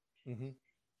that.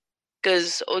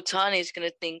 Because Ohtani is going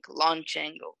to think launch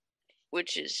angle,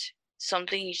 which is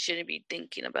something he shouldn't be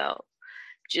thinking about.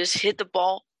 Just hit the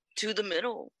ball to the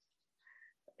middle.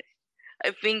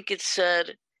 I think it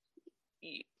said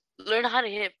learn how to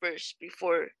hit first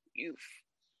before you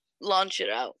launch it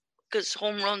out, because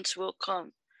home runs will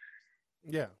come.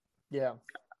 Yeah.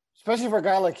 Especially for a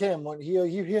guy like him, when he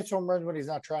hits home runs when he's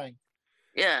not trying.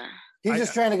 Yeah. He's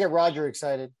just trying to get Roger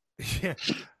excited. Yeah.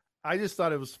 I just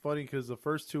thought it was funny because the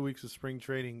first 2 weeks of spring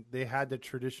training, they had the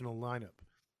traditional lineup,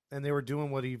 and they were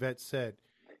doing what Yvette said.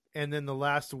 And then the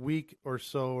last week or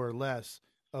so or less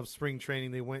of spring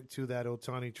training, they went to that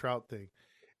Ohtani Trout thing.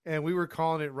 And we were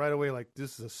calling it right away like,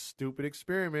 this is a stupid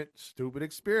experiment.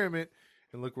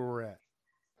 And look where we're at.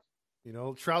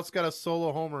 Trout's got a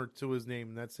solo homer to his name,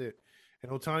 and that's it.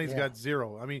 And Ohtani's got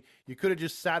 0. I mean, you could have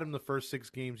just sat him the first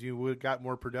 6 games. You would have got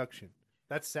more production.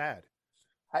 That's sad.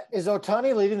 Is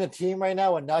Ohtani leading the team right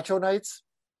now in nacho nights?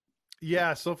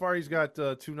 Yeah, so far he's got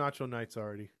 2 nacho nights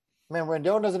already. Man,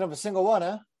 Rendon doesn't have a single one,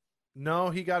 huh? No,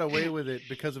 he got away with it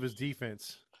because of his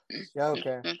defense. Yeah,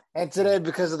 okay. And today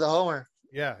because of the homer.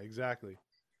 Yeah, exactly.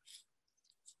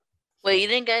 Wait, you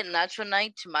didn't get Nacho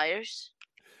Night to Myers?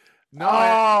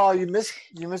 No. You missed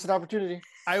an opportunity.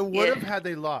 I would have had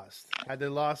they lost. Had they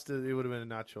lost, it would have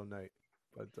been a nacho night.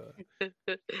 But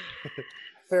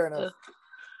Fair enough.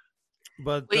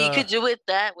 But what you could do with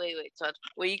that, wait, Todd.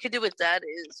 What you could do with that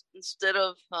is instead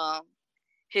of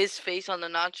his face on the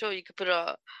nacho, you could put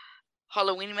a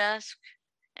Halloween mask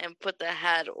and put the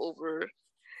hat over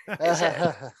his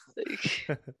head.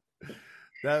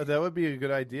 That would be a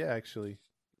good idea, actually.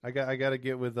 I got to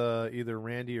get with either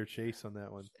Randy or Chase on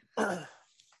that one.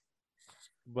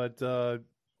 But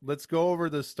let's go over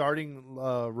the starting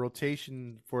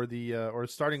rotation for the or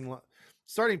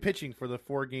starting pitching for the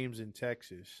 4 games in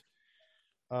Texas.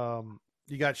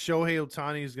 You got Shohei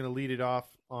Ohtani who's going to lead it off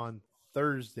on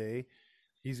Thursday.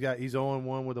 He's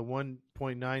 0-1 with a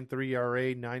 1.93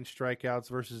 ERA, 9 strikeouts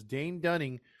versus Dane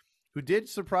Dunning, who did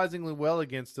surprisingly well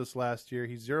against us last year.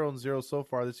 He's 0-0 so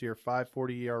far this year,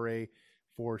 5.40 ERA,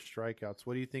 4 strikeouts.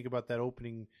 What do you think about that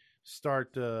opening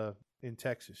start in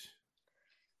Texas?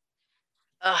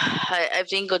 I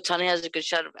think Otani has a good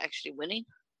shot of actually winning.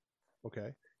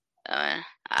 Okay.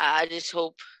 I just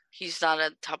hope he's not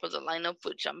at the top of the lineup,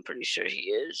 which I'm pretty sure he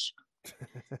is.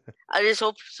 I just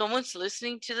hope someone's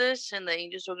listening to this in the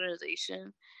Angels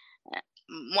organization.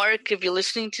 Mark, if you're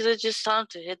listening to this, just tell him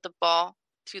to hit the ball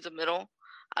to the middle.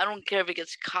 I don't care if it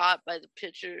gets caught by the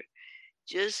pitcher.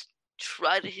 Just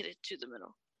try to hit it to the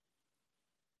middle.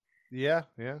 Yeah.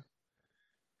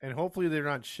 And hopefully they're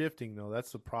not shifting, though.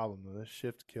 That's the problem, though. This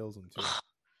shift kills them, too.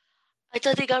 I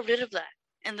thought they got rid of that.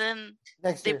 And then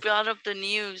Next they year. brought up the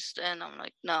news, and I'm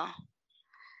like, no,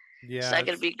 Yeah. it's not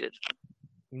going to be good.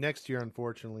 Next year,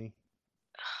 unfortunately.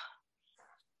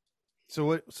 So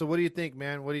what do you think,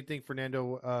 man? What do you think,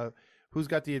 Fernando? Who's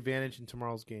got the advantage in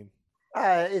tomorrow's game?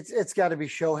 It's got to be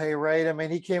Shohei, right? I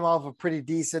mean, he came off a pretty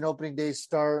decent opening day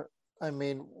start. I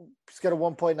mean, he's got a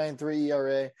 1.93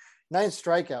 ERA, 9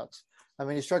 strikeouts. I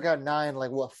mean, he struck out 9,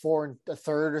 like what, 4 1/3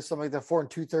 or something like that, 4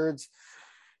 2/3.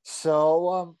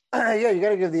 So, yeah, you got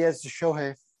to give the edge to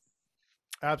Shohei.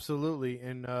 Absolutely,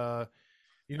 and so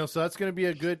that's going to be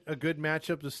a good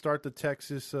matchup to start the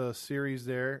Texas series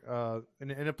there,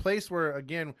 in a place where,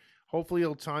 again, hopefully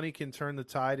Ohtani can turn the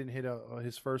tide and hit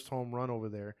his first home run over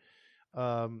there.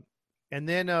 And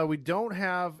then we don't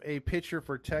have a pitcher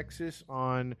for Texas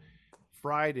on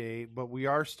Friday, but we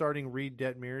are starting Reed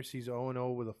Detmers. He's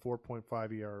 0-0 with a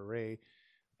 4.5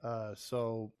 ERA.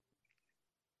 So,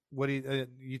 what do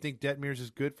you think Detmers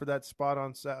is good for that spot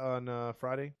on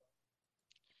Friday?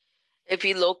 If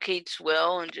he locates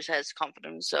well and just has confidence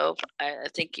in himself, I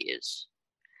think he is.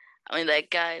 I mean, that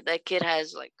kid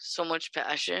has like so much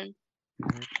passion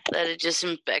that it's just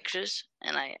infectious,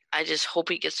 and I just hope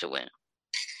he gets a win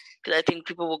because I think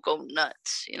people will go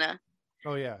nuts, you know?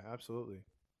 Oh yeah, absolutely.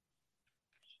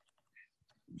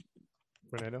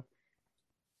 Fernando?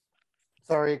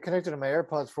 Sorry, connected to my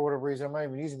AirPods for whatever reason. I'm not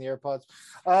even using the AirPods.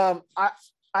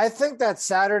 I think that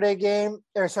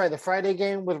the Friday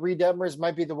game with Reed Detmers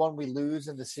might be the one we lose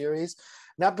in the series.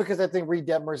 Not because I think Reed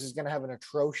Detmers is going to have an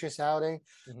atrocious outing,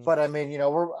 but I mean,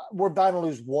 we're bound to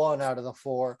lose 1 out of the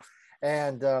 4.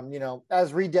 And,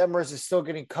 as Reed Detmers is still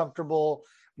getting comfortable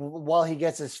while he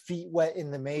gets his feet wet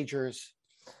in the majors.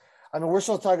 I mean, we're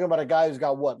still talking about a guy who's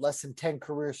got less than 10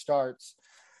 career starts.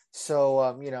 So,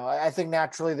 I think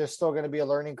naturally there's still going to be a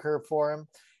learning curve for him.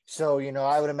 So,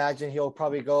 I would imagine he'll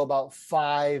probably go about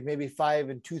 5, maybe 5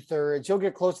 2/3. He'll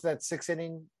get close to that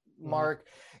 6-inning mark,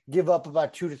 give up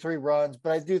about 2 to 3 runs.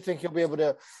 But I do think he'll be able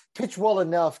to pitch well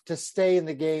enough to stay in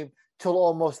the game till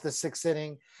almost the 6th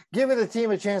inning, giving the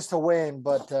team a chance to win.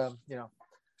 But,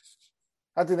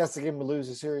 I think that's the game to lose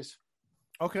the series.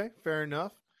 Okay, fair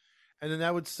enough. And then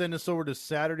that would send us over to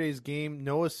Saturday's game,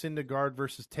 Noah Syndergaard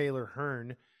versus Taylor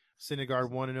Hearn. Syndergaard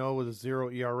 1-0 with a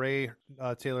 0 ERA.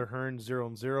 Taylor Hearn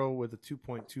 0-0 with a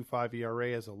 2.25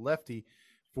 ERA as a lefty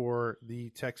for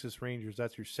the Texas Rangers.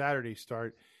 That's your Saturday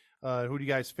start. Who do you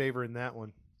guys favor in that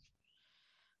one?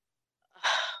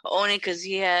 Only because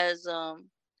he has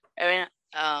Aiden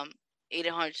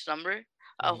Hart's number.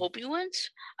 I hope he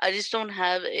wins. I just don't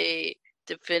have a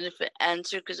definitive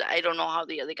answer because I don't know how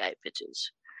the other guy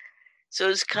pitches. So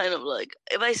it's kind of like,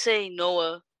 if I say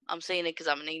Noah, I'm saying it because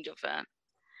I'm an Angel fan.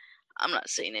 I'm not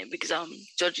saying it because I'm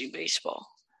judging baseball.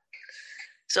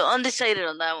 So undecided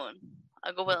on that one.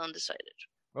 I'll go with undecided.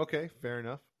 Okay, fair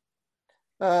enough.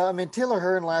 I mean, Taylor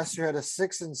Hearn last year had a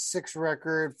 6-6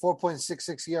 record,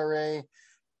 4.66 ERA,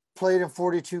 played in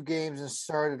 42 games and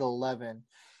started 11.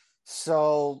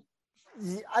 So,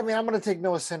 I mean, I'm going to take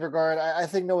Noah Syndergaard. I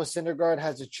think Noah Syndergaard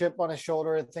has a chip on his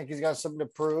shoulder. I think he's got something to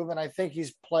prove, and I think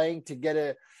he's playing to get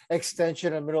an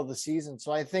extension in the middle of the season.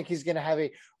 So I think he's going to have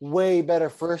a way better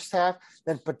first half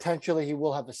than potentially he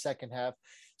will have a second half.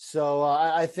 So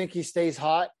I think he stays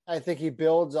hot. I think he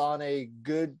builds on a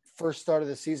good first start of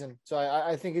the season. So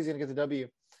I think he's going to get the W.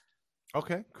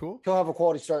 Okay, cool. He'll have a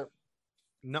quality start.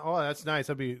 No, that's nice.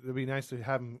 It'd be nice to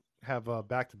have him have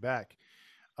back to back.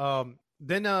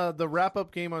 Then the wrap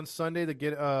up game on Sunday,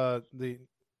 the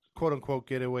quote unquote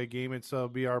getaway game. It's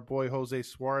be our boy Jose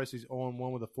Suarez. He's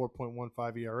 0-1 with a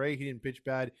 4.15 ERA. He didn't pitch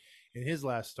bad in his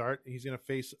last start. He's going to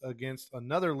face against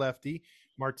another lefty,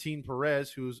 Martin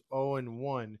Perez, who's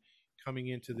 0-1 coming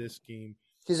into this game.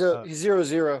 He's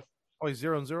 0-0. Oh, he's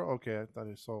 0-0. Okay, I thought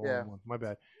he saw 0-1. Yeah. My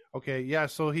bad. Okay, yeah.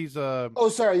 So he's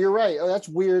Oh, sorry, you're right. Oh, that's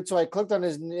weird. So I clicked on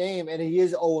his name, and he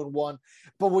is 0-1.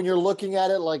 But when you're looking at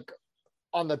it, like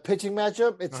on the pitching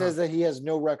matchup, it says that he has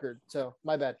no record. So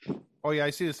my bad. Oh yeah, I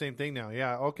see the same thing now.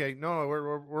 Yeah. Okay. No,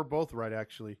 we're both right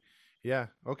actually. Yeah.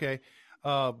 Okay.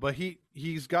 But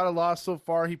he's got a loss so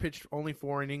far. He pitched only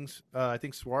 4 innings. I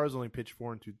think Suarez only pitched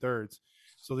 4 2/3.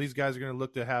 So these guys are going to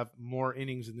look to have more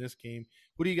innings in this game.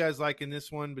 What do you guys like in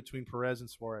this one between Perez and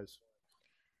Suarez?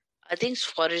 I think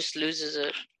Suarez loses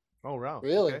it. Oh, wow.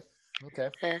 Really? Okay.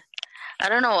 Okay. I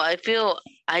don't know. I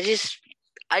just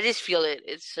feel it.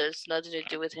 It's just nothing to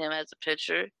do with him as a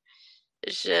pitcher.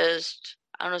 It's just,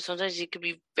 I don't know. Sometimes he could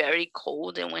be very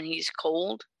cold, and when he's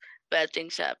cold, bad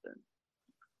things happen.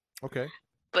 Okay.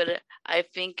 But I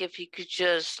think if he could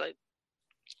just like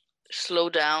slow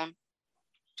down,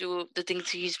 do the things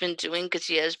he's been doing, because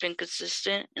he has been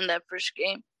consistent in that first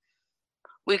game,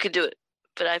 we could do it.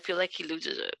 But I feel like he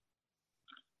loses it.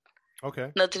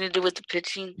 Okay. Nothing to do with the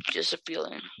pitching, just a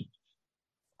feeling.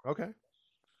 Okay.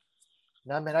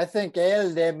 I mean, I think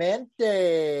El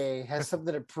Demente has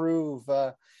something to prove.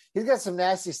 He's got some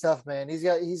nasty stuff, man.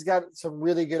 He's got some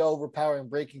really good overpowering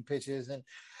breaking pitches, and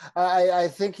I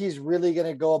think he's really going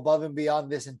to go above and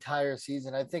beyond this entire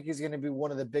season. I think he's going to be one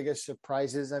of the biggest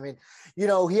surprises. I mean, he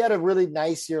had a really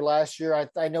nice year last year.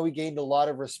 I know he gained a lot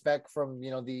of respect from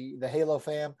the Halo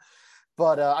fam.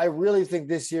 But I really think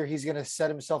this year he's going to set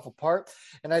himself apart.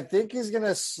 And I think he's going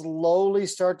to slowly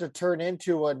start to turn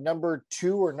into a number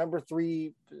 2 or number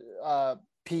 3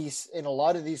 piece in a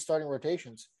lot of these starting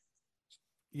rotations.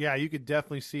 Yeah, you could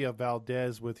definitely see a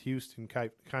Valdez with Houston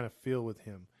kind of feel with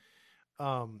him.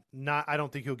 I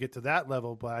don't think he'll get to that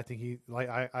level, but I think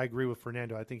I agree with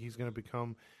Fernando. I think he's going to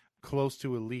become close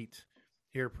to elite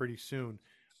here pretty soon.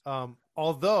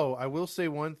 Although I will say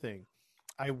one thing.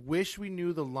 I wish we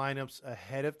knew the lineups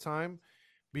ahead of time,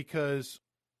 because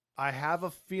I have a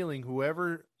feeling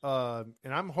whoever, and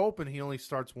I'm hoping he only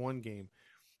starts one game,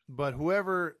 but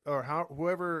whoever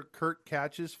Kurt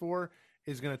catches for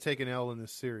is going to take an L in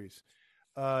this series.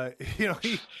 I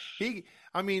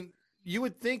mean, you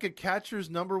would think a catcher's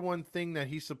number one thing that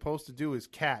he's supposed to do is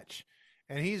catch,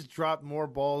 and he's dropped more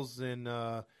balls than,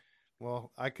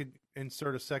 I could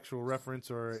insert a sexual reference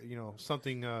or,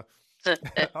 something,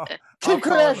 Kim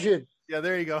Kardashian. Yeah,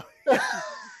 there you go.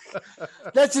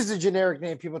 That's just a generic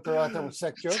name people throw out there with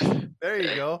sex jokes. There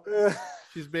you go.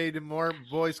 She's made more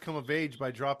boys come of age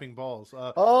by dropping balls. There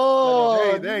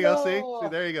you go. See,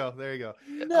 there you go. There you go.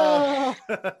 No.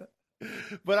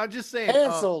 But I'm just saying.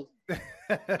 Canceled.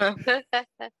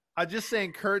 I'm just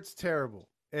saying, Kurt's terrible,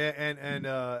 and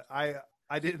I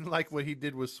didn't like what he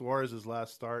did with Suarez's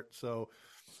last start, so.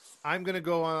 I'm going to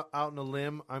go out on a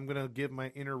limb. I'm going to give my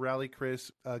inner rally,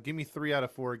 Chris. Give me 3 out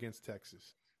of 4 against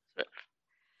Texas.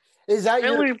 Is that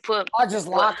your Rogers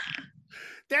lock?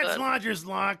 That's Rogers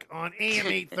lock on AM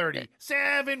 830.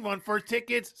 7-1 for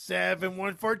tickets.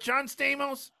 7-1 for John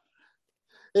Stamos.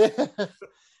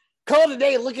 Call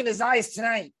today. Look in his eyes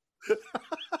tonight.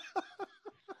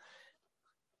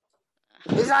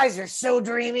 His eyes are so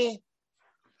dreamy.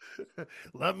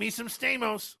 Love me some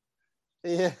Stamos.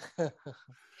 Yeah.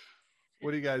 What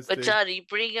do you guys think? But Todd, you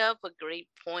bring up a great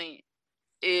point.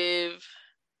 If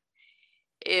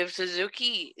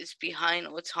Suzuki is behind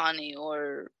Ohtani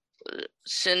or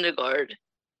Syndergaard,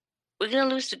 we're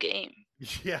gonna lose the game.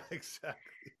 Yeah, exactly.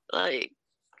 Like,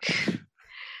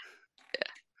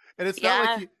 and it's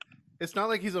not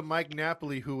like he's a Mike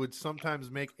Napoli who would sometimes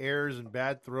make errors and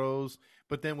bad throws,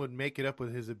 but then would make it up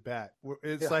with his at bat.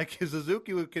 It's like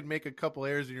Suzuki could make a couple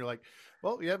errors, and you're like,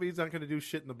 well, yeah, but he's not going to do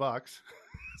shit in the box.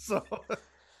 So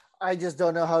I just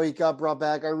don't know how he got brought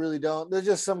back. I really don't. There's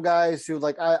just some guys who,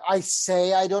 like, I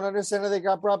say I don't understand how they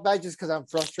got brought back just because I'm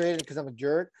frustrated because I'm a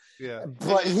jerk. Yeah.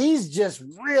 But he's just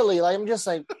really, like, I'm just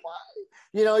like,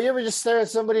 you ever just stare at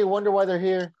somebody and wonder why they're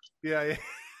here? Yeah.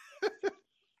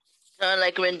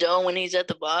 like Rendon when he's at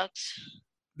the box.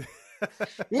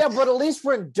 Yeah, but at least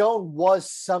Rendon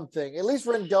was something. At least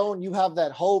Rendon, you have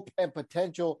that hope and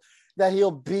potential that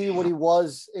he'll be what he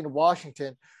was in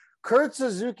Washington. Kurt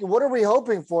Suzuki, what are we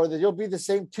hoping for? That he'll be the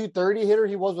same 230 hitter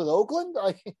he was with Oakland?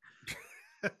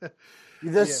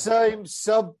 Same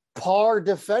subpar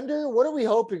defender? What are we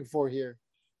hoping for here?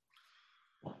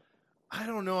 I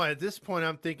don't know. At this point,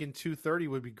 I'm thinking 230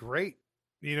 would be great,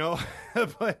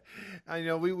 but I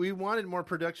know we wanted more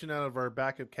production out of our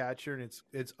backup catcher, and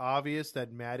it's obvious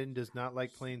that Madden does not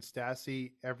like playing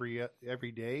Stassi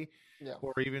every day,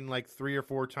 or even like 3 or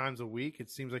 4 times a week.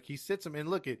 It seems like he sits him. And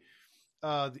look at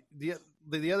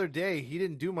the other day, he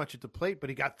didn't do much at the plate, but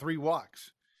he got 3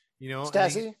 walks.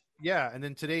 Stassi? And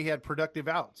then today he had productive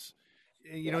outs.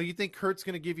 You think Kurt's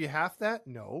going to give you half that?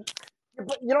 No.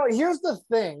 But, here's the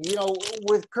thing,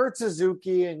 with Kurt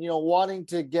Suzuki and, wanting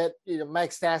to get,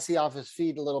 Mike Stassi off his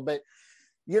feet a little bit,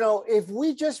 if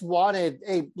we just wanted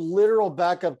a literal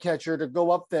backup catcher to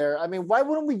go up there, I mean, why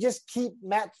wouldn't we just keep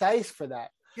Matt Thaiss for that?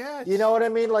 Yeah. You know what I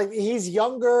mean? Like, he's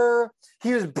younger.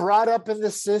 He was brought up in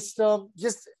the system.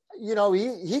 Just,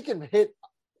 he can hit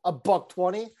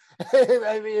 $120.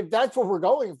 I mean, if that's what we're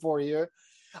going for here,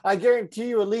 I guarantee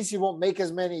you at least he won't make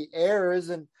as many errors.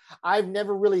 And I've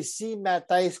never really seen Matt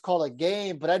Thaiss call a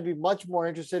game, but I'd be much more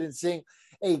interested in seeing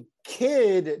a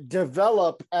kid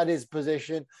develop at his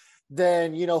position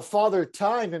than, Father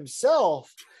Time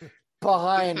himself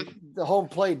behind the home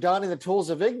plate, donning the tools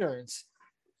of ignorance.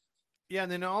 Yeah,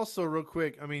 and then also real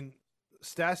quick, I mean,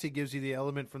 Stassi gives you the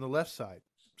element from the left side.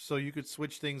 So you could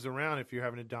switch things around if you're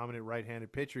having a dominant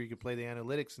right-handed pitcher. You could play the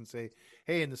analytics and say,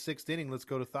 hey, in the 6th inning, let's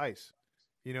go to Thaiss.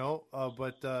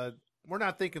 But we're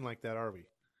not thinking like that, are we?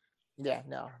 Yeah,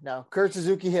 no. Kurt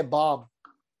Suzuki hit bomb.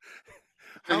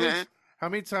 How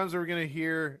many times are we going to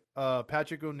hear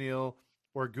Patrick O'Neill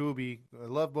or Gooby? I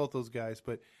love both those guys,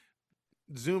 but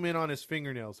zoom in on his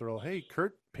fingernails. They're all, hey,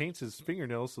 Kurt paints his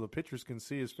fingernails so the pitchers can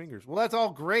see his fingers. Well, that's all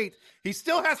great. He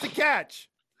still has to catch.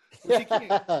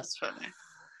 That's funny.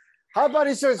 How about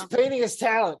he starts painting his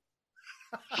talent?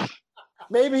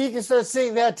 Maybe he can start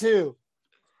seeing that too.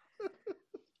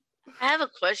 I have a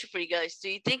question for you guys. Do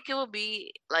you think it will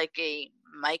be like a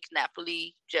Mike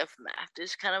Napoli, Jeff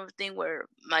Mathis kind of thing where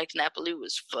Mike Napoli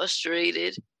was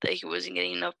frustrated that he wasn't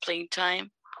getting enough playing time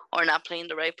or not playing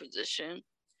the right position,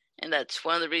 and that's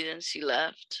one of the reasons he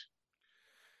left?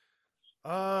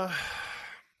 No,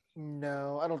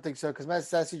 I don't think so, because Matt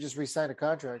Stassi just re-signed a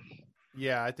contract.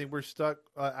 Yeah, I think we're stuck.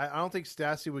 I don't think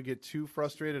Stassi would get too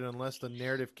frustrated unless the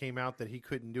narrative came out that he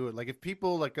couldn't do it. Like if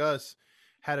people like us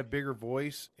had a bigger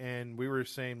voice and we were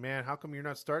saying, man, how come you're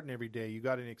not starting every day? You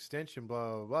got an extension,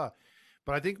 blah, blah, blah.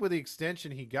 But I think with the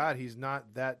extension he got, he's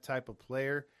not that type of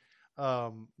player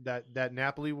that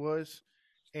Napoli was.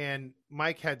 And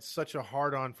Mike had such a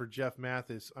hard-on for Jeff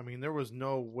Mathis. I mean, there was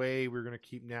no way we were going to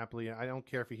keep Napoli. I don't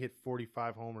care if he hit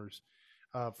 45 homers.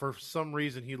 For some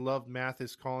reason, he loved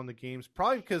Mathis calling the games,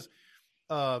 probably because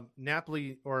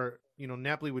Napoli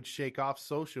would shake off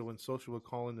Social when Social would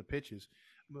call in the pitches.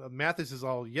 Mathis is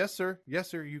all, yes, sir,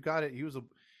 you got it.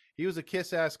 He was a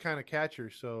kiss-ass kind of catcher.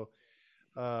 So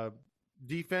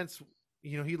defense,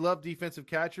 he loved defensive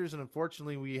catchers, and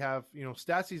unfortunately we have,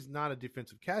 Stassi's not a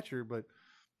defensive catcher, but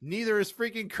neither is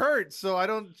freaking Kurt. So I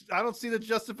don't see the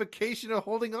justification of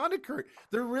holding on to Kurt.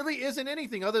 There really isn't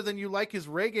anything other than you like his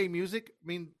reggae music. I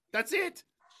mean, that's it.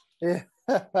 Yeah.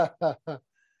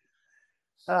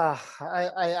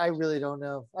 I really don't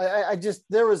know. I just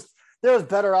there was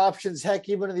better options. Heck,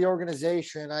 even in the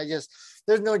organization,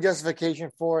 there's no justification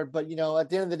for it. But at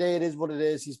the end of the day, it is what it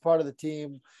is. He's part of the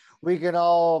team. We can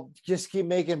all just keep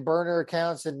making burner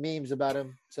accounts and memes about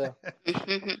him. So.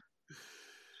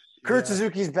 Kurt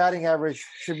Suzuki's batting average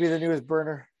should be the newest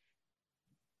burner.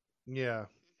 Yeah,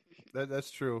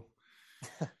 that's true.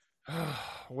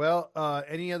 Well,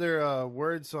 any other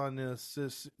words on the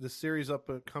series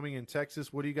upcoming in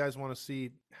Texas? What do you guys want to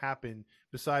see happen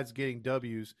besides getting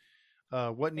W's?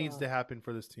 What needs to happen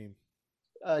for this team?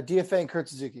 DFA and Kurt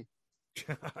Suzuki.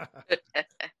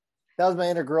 That was my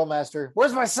inner grill master.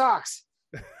 Where's my socks?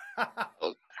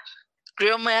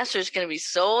 Grill Master is going to be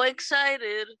so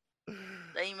excited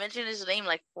that you mentioned his name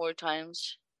like 4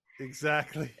 times.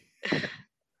 Exactly.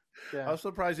 Yeah. I was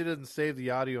surprised he doesn't save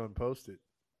the audio and post it.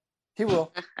 He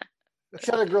will.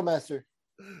 Shut up, Grill Master.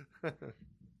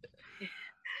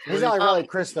 He's not like Rally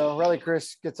Chris, though. Rally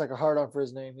Chris gets like a hard on for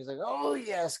his name. He's like, oh,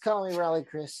 yes, call me Rally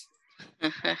Chris.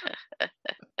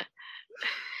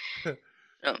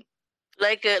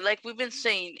 Like we've been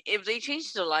saying, if they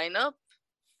change the lineup,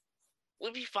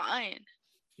 we'll be fine.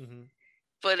 Mm-hmm.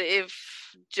 But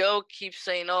if Joe keeps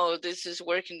saying, oh, this is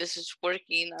working, I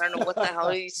don't know what the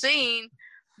hell he's saying,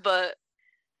 but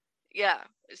yeah,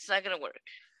 it's not going to work.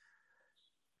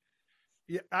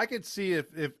 Yeah, I could see if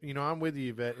I'm with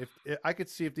you, Yvette. If I could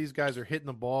see if these guys are hitting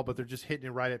the ball, but they're just hitting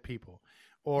it right at people,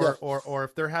 or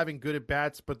if they're having good at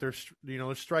bats, but they're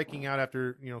striking out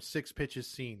after 6 pitches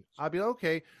seen. I'll be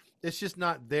okay. It's just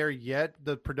not there yet.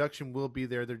 The production will be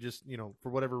there. They're just for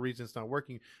whatever reason it's not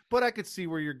working. But I could see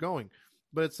where you're going.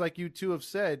 But it's like you two have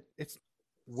said. It's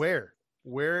where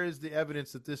is the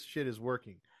evidence that this shit is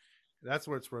working? That's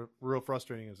where it's real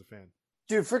frustrating as a fan.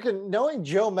 Dude, freaking knowing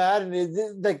Joe Madden,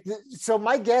 so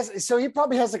my guess, so he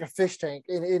probably has like a fish tank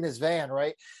in his van,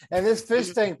 right? And this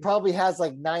fish tank probably has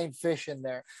like 9 fish in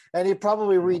there. And he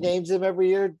probably renames them every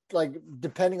year, like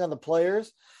depending on the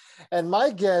players. And my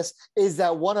guess is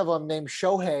that one of them named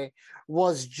Shohei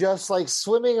was just like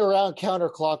swimming around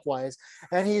counterclockwise.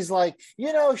 And he's like,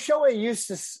 Shohei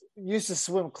used to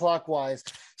swim clockwise.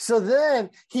 So then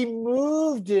he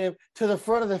moved him to the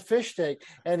front of the fish tank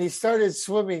and he started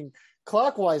swimming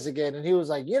clockwise again. And he was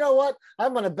like, you know what?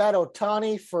 I'm going to bat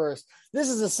Ohtani first. This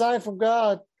is a sign from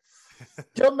God.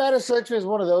 Joe Madden strikes me as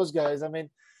one of those guys. I mean,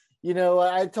 You know,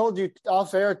 I told you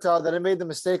off air, Todd, that I made the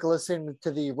mistake of listening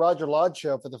to the Roger Lodge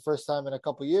show for the first time in a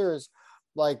couple years,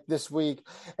 like this week.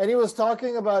 And he was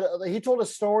talking about, he told a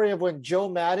story of when Joe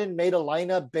Madden made a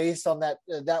lineup based on that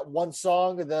one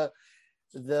song, the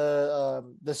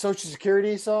Social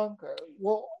Security song.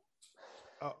 Well,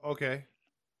 Okay.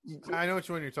 I know which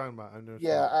one you're talking about. I'm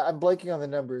blanking on the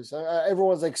numbers.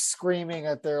 Everyone's like screaming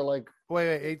at their like.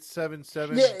 Wait,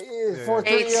 877. Yeah,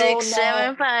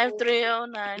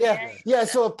 8675309. Yeah.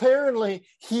 So apparently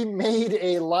he made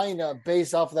a lineup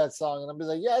based off of that song, and I'm just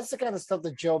like, yeah, it's the kind of stuff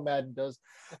that Joe Madden does.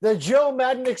 The Joe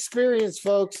Madden experience,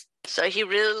 folks. So he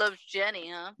really loves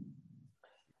Jenny, huh?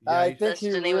 I think That's he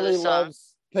the name of the really song.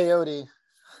 loves peyote,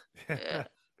 Yeah.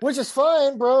 which is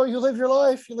fine, bro. You live your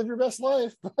life, you live your best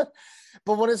life.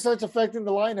 But when it starts affecting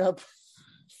the lineup,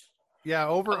 Yeah,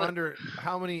 over under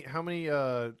how many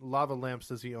lava lamps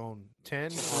does he own?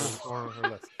 10 or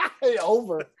less?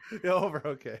 over. Yeah, over.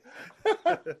 Okay.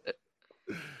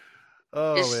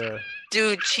 Oh This- man,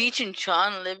 Dude, Cheech and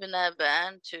Chong live in that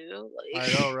band too. Like,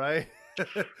 I know, right?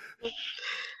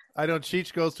 I know.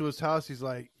 Cheech goes to his house. He's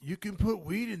like, "You can put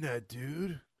weed in that,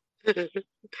 dude.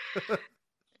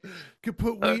 Can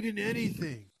put weed in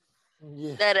anything."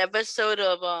 Yeah. that episode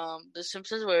of The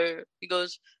Simpsons where he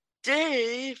goes,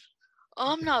 Dave,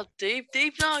 I'm not Dave.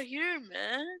 Dave's not here,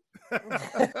 man.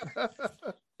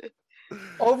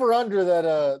 Over under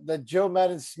that Joe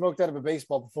Madden smoked out of a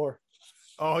baseball before.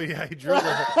 Oh yeah, he drilled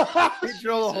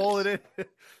a hole in it.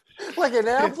 Like an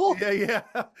apple. Yeah.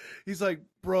 He's like,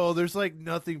 bro, there's like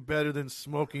nothing better than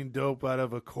smoking dope out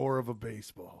of a core of a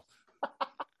baseball.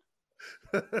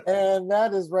 And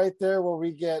that is right there where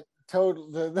we get total.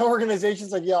 The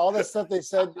organization's like, yeah, all that stuff they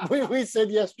said we said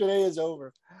yesterday is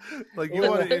over. Like you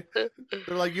want to?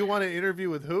 They're like, you want to interview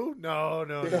with who? No.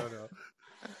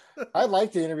 I'd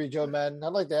like to interview Joe Madden.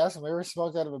 I'd like to ask him, ever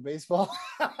smoked out of a baseball?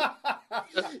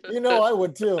 You know, I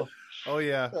would too. Oh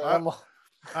yeah,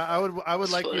 I would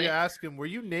That's like you funny. to ask him, were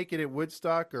you naked at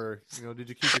Woodstock, or did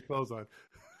you keep your clothes on?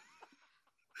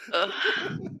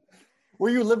 Were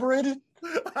you liberated?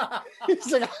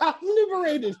 He's like, I'm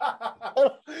liberated.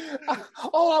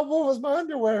 All I wore was my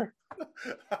underwear.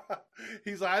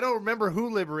 He's like, I don't remember who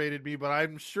liberated me, but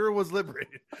I'm sure was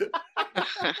liberated.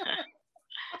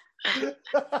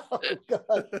 Oh,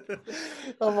 God.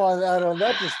 Come on, on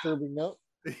that disturbing note.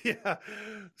 Yeah.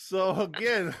 So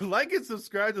again, like and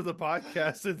subscribe to the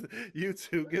podcast and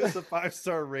YouTube. Give us a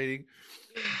 5-star rating.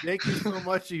 Thank you so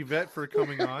much, Yvette, for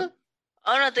coming on.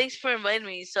 Oh no, thanks for inviting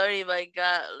me. Sorry if I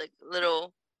got like a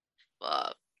little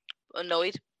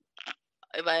annoyed.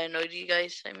 If I annoyed you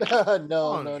guys, I mean,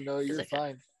 No, you're okay.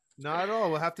 fine. Not at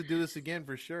all. We'll have to do this again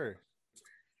for sure.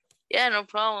 yeah, no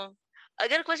problem. I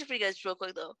got a question for you guys real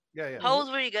quick though. Yeah. How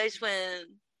old were you guys when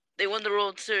they won the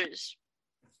World Series?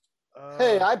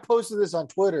 Hey, I posted this on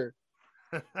Twitter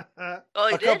Oh,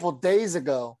 you a did? couple days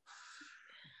ago.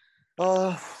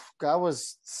 I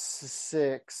was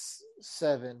 6,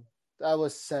 7. I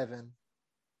was 7.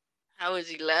 I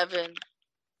was 11.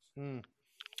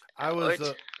 I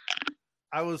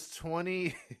was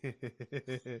 20.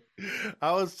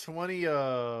 I was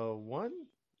 21.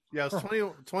 Yeah, I was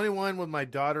 21 with my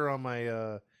daughter on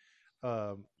my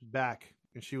back,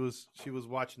 and she was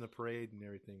watching the parade and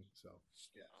everything. So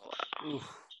yeah,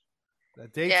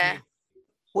 that dates Yeah. me.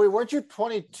 Wait, weren't you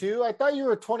 22? I thought you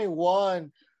were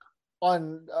 21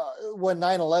 on when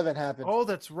 9/11 happened. Oh,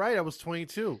 that's right. I was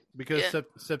 22 because Yeah.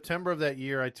 September of that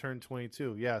year I turned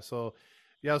 22. Yeah, so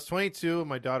yeah, I was 22 and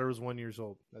my daughter was 1 year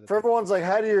old. For everyone's like,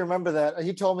 how do you remember that?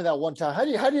 He told me that one time. How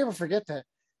do you ever forget that?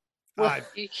 Well,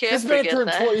 You can't this man forget turned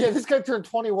that. this guy turned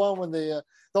 21 when the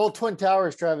whole Twin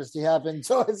Towers travesty happened.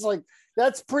 So it's like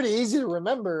that's pretty easy to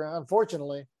remember,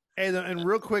 unfortunately. And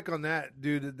real quick on that,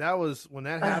 dude, that was when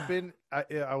that happened.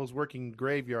 I was working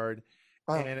graveyard,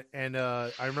 and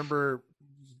I remember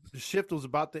the shift was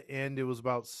about to end. It was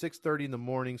about 6:30 in the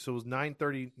morning, so it was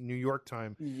 9:30 New York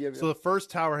time. Yeah, So the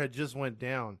first tower had just went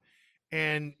down,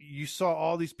 and you saw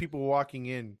all these people walking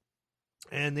in,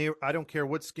 and I don't care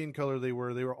what skin color they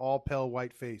were all pale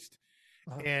white faced,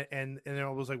 and I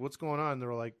was like, what's going on? They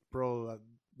were like, bro,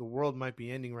 the world might be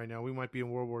ending right now. We might be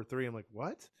in World War III. I'm like,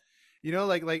 what?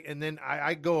 Like, and then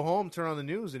I go home, turn on the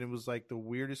news, and it was like the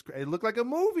weirdest. It looked like a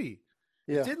movie.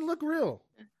 Yeah. It didn't look real.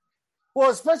 Well,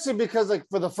 especially because like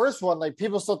for the first one, like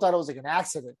people still thought it was like an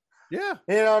accident. Yeah.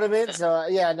 You know what I mean? So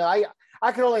yeah, no,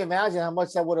 I can only imagine how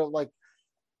much that would have like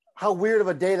how weird of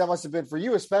a day that must have been for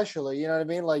you, especially. You know what I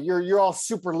mean? Like you're all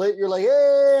super lit. You're like,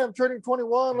 hey, I'm turning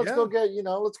 21. Let's go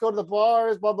let's go to the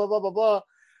bars, blah, blah, blah, blah, blah.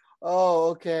 Oh,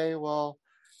 okay. Well,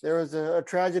 there was a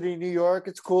tragedy in New York.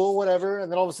 It's cool, whatever.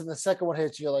 And then all of a sudden the second one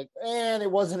hits you. You're like, man,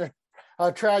 it wasn't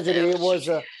a tragedy. It was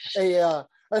a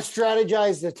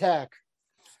strategized attack.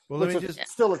 Well, Which let me was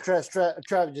just still a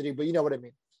tragedy, but you know what I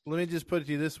mean. let me just put it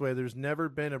to you this way: there's never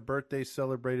been a birthday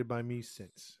celebrated by me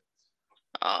since.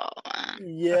 Oh man.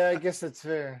 Yeah, I guess that's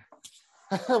fair.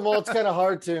 Well, it's kind of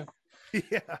hard to. Yeah.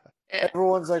 Yeah.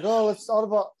 Everyone's like, "Oh, let's all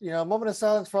about a moment of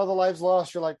silence for all the lives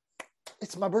lost." You're like,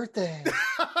 "It's my birthday."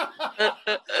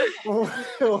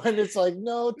 When it's like,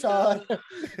 "No, Todd,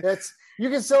 you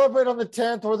can celebrate on the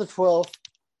 10th or the 12th."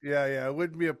 Yeah. It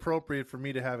wouldn't be appropriate for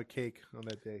me to have a cake on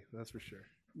that day. That's for sure.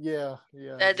 Yeah.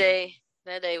 That day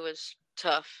was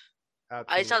tough.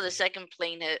 Absolutely. I saw the second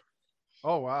plane hit.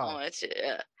 Oh wow. Oh, that's it.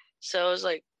 Yeah. So I was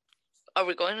like, "Are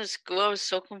we going to school?" I was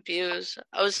so confused.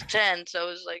 I was 10, so I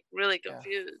was like really Yeah.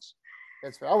 confused.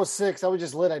 That's fair. I was 6. I was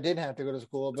just lit. I didn't have to go to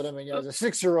school, but I mean, as a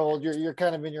 6-year-old, you're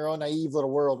kind of in your own naive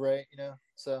little world, right?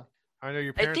 So I know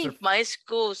your I parents think my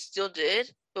school still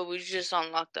did, but we were just on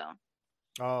lockdown.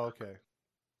 Oh, okay.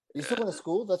 you still went to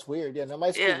school? That's weird. Yeah, no, my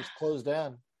school Yeah. was closed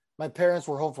down. My parents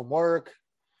were home from work.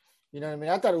 You know what I mean?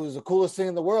 I thought it was the coolest thing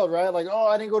in the world, right? Like, oh,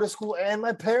 I didn't go to school and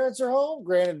my parents are home.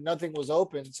 Granted, nothing was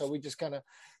open, so we just kind of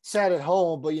sat at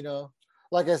home. But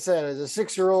like I said, as a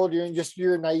 6-year-old, you're in just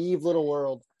your naive little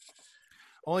world.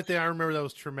 Only thing I remember that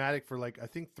was traumatic for like I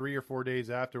think 3 or 4 days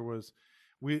after was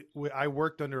I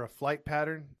worked under a flight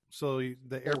pattern, so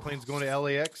the airplane's going to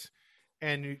LAX,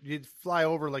 and you'd fly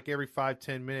over like every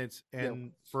 5-10 minutes,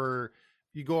 and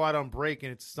you go out on break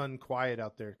and it's sun quiet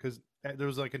out there because there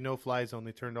was like a no-fly zone.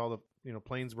 They turned all the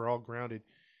planes were all grounded,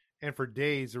 and for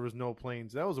days there was no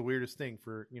planes. That was the weirdest thing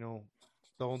for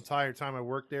the whole entire time I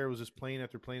worked there. It was just plane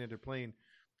after plane after plane,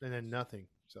 and then nothing.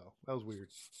 So that was weird.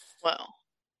 Wow.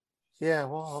 Yeah,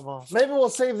 well, maybe we'll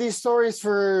save these stories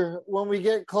for when we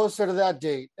get closer to that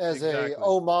date as Exactly. a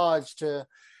homage to,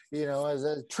 as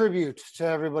a tribute to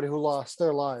everybody who lost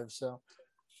their lives. So,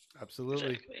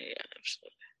 Absolutely. Exactly. Yeah,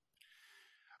 absolutely.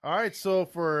 All right, so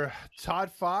for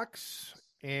Todd Fox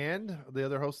and the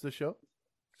other host of the show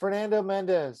Fernando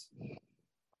Mendez.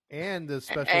 and the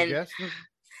special And guest,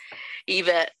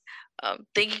 Yvette,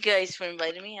 thank you guys for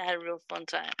inviting me. I had a real fun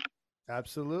time.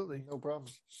 absolutely. No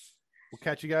problem. We'll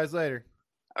catch you guys later.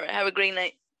 All right, have a great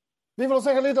night. Viva los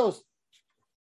Angelitos!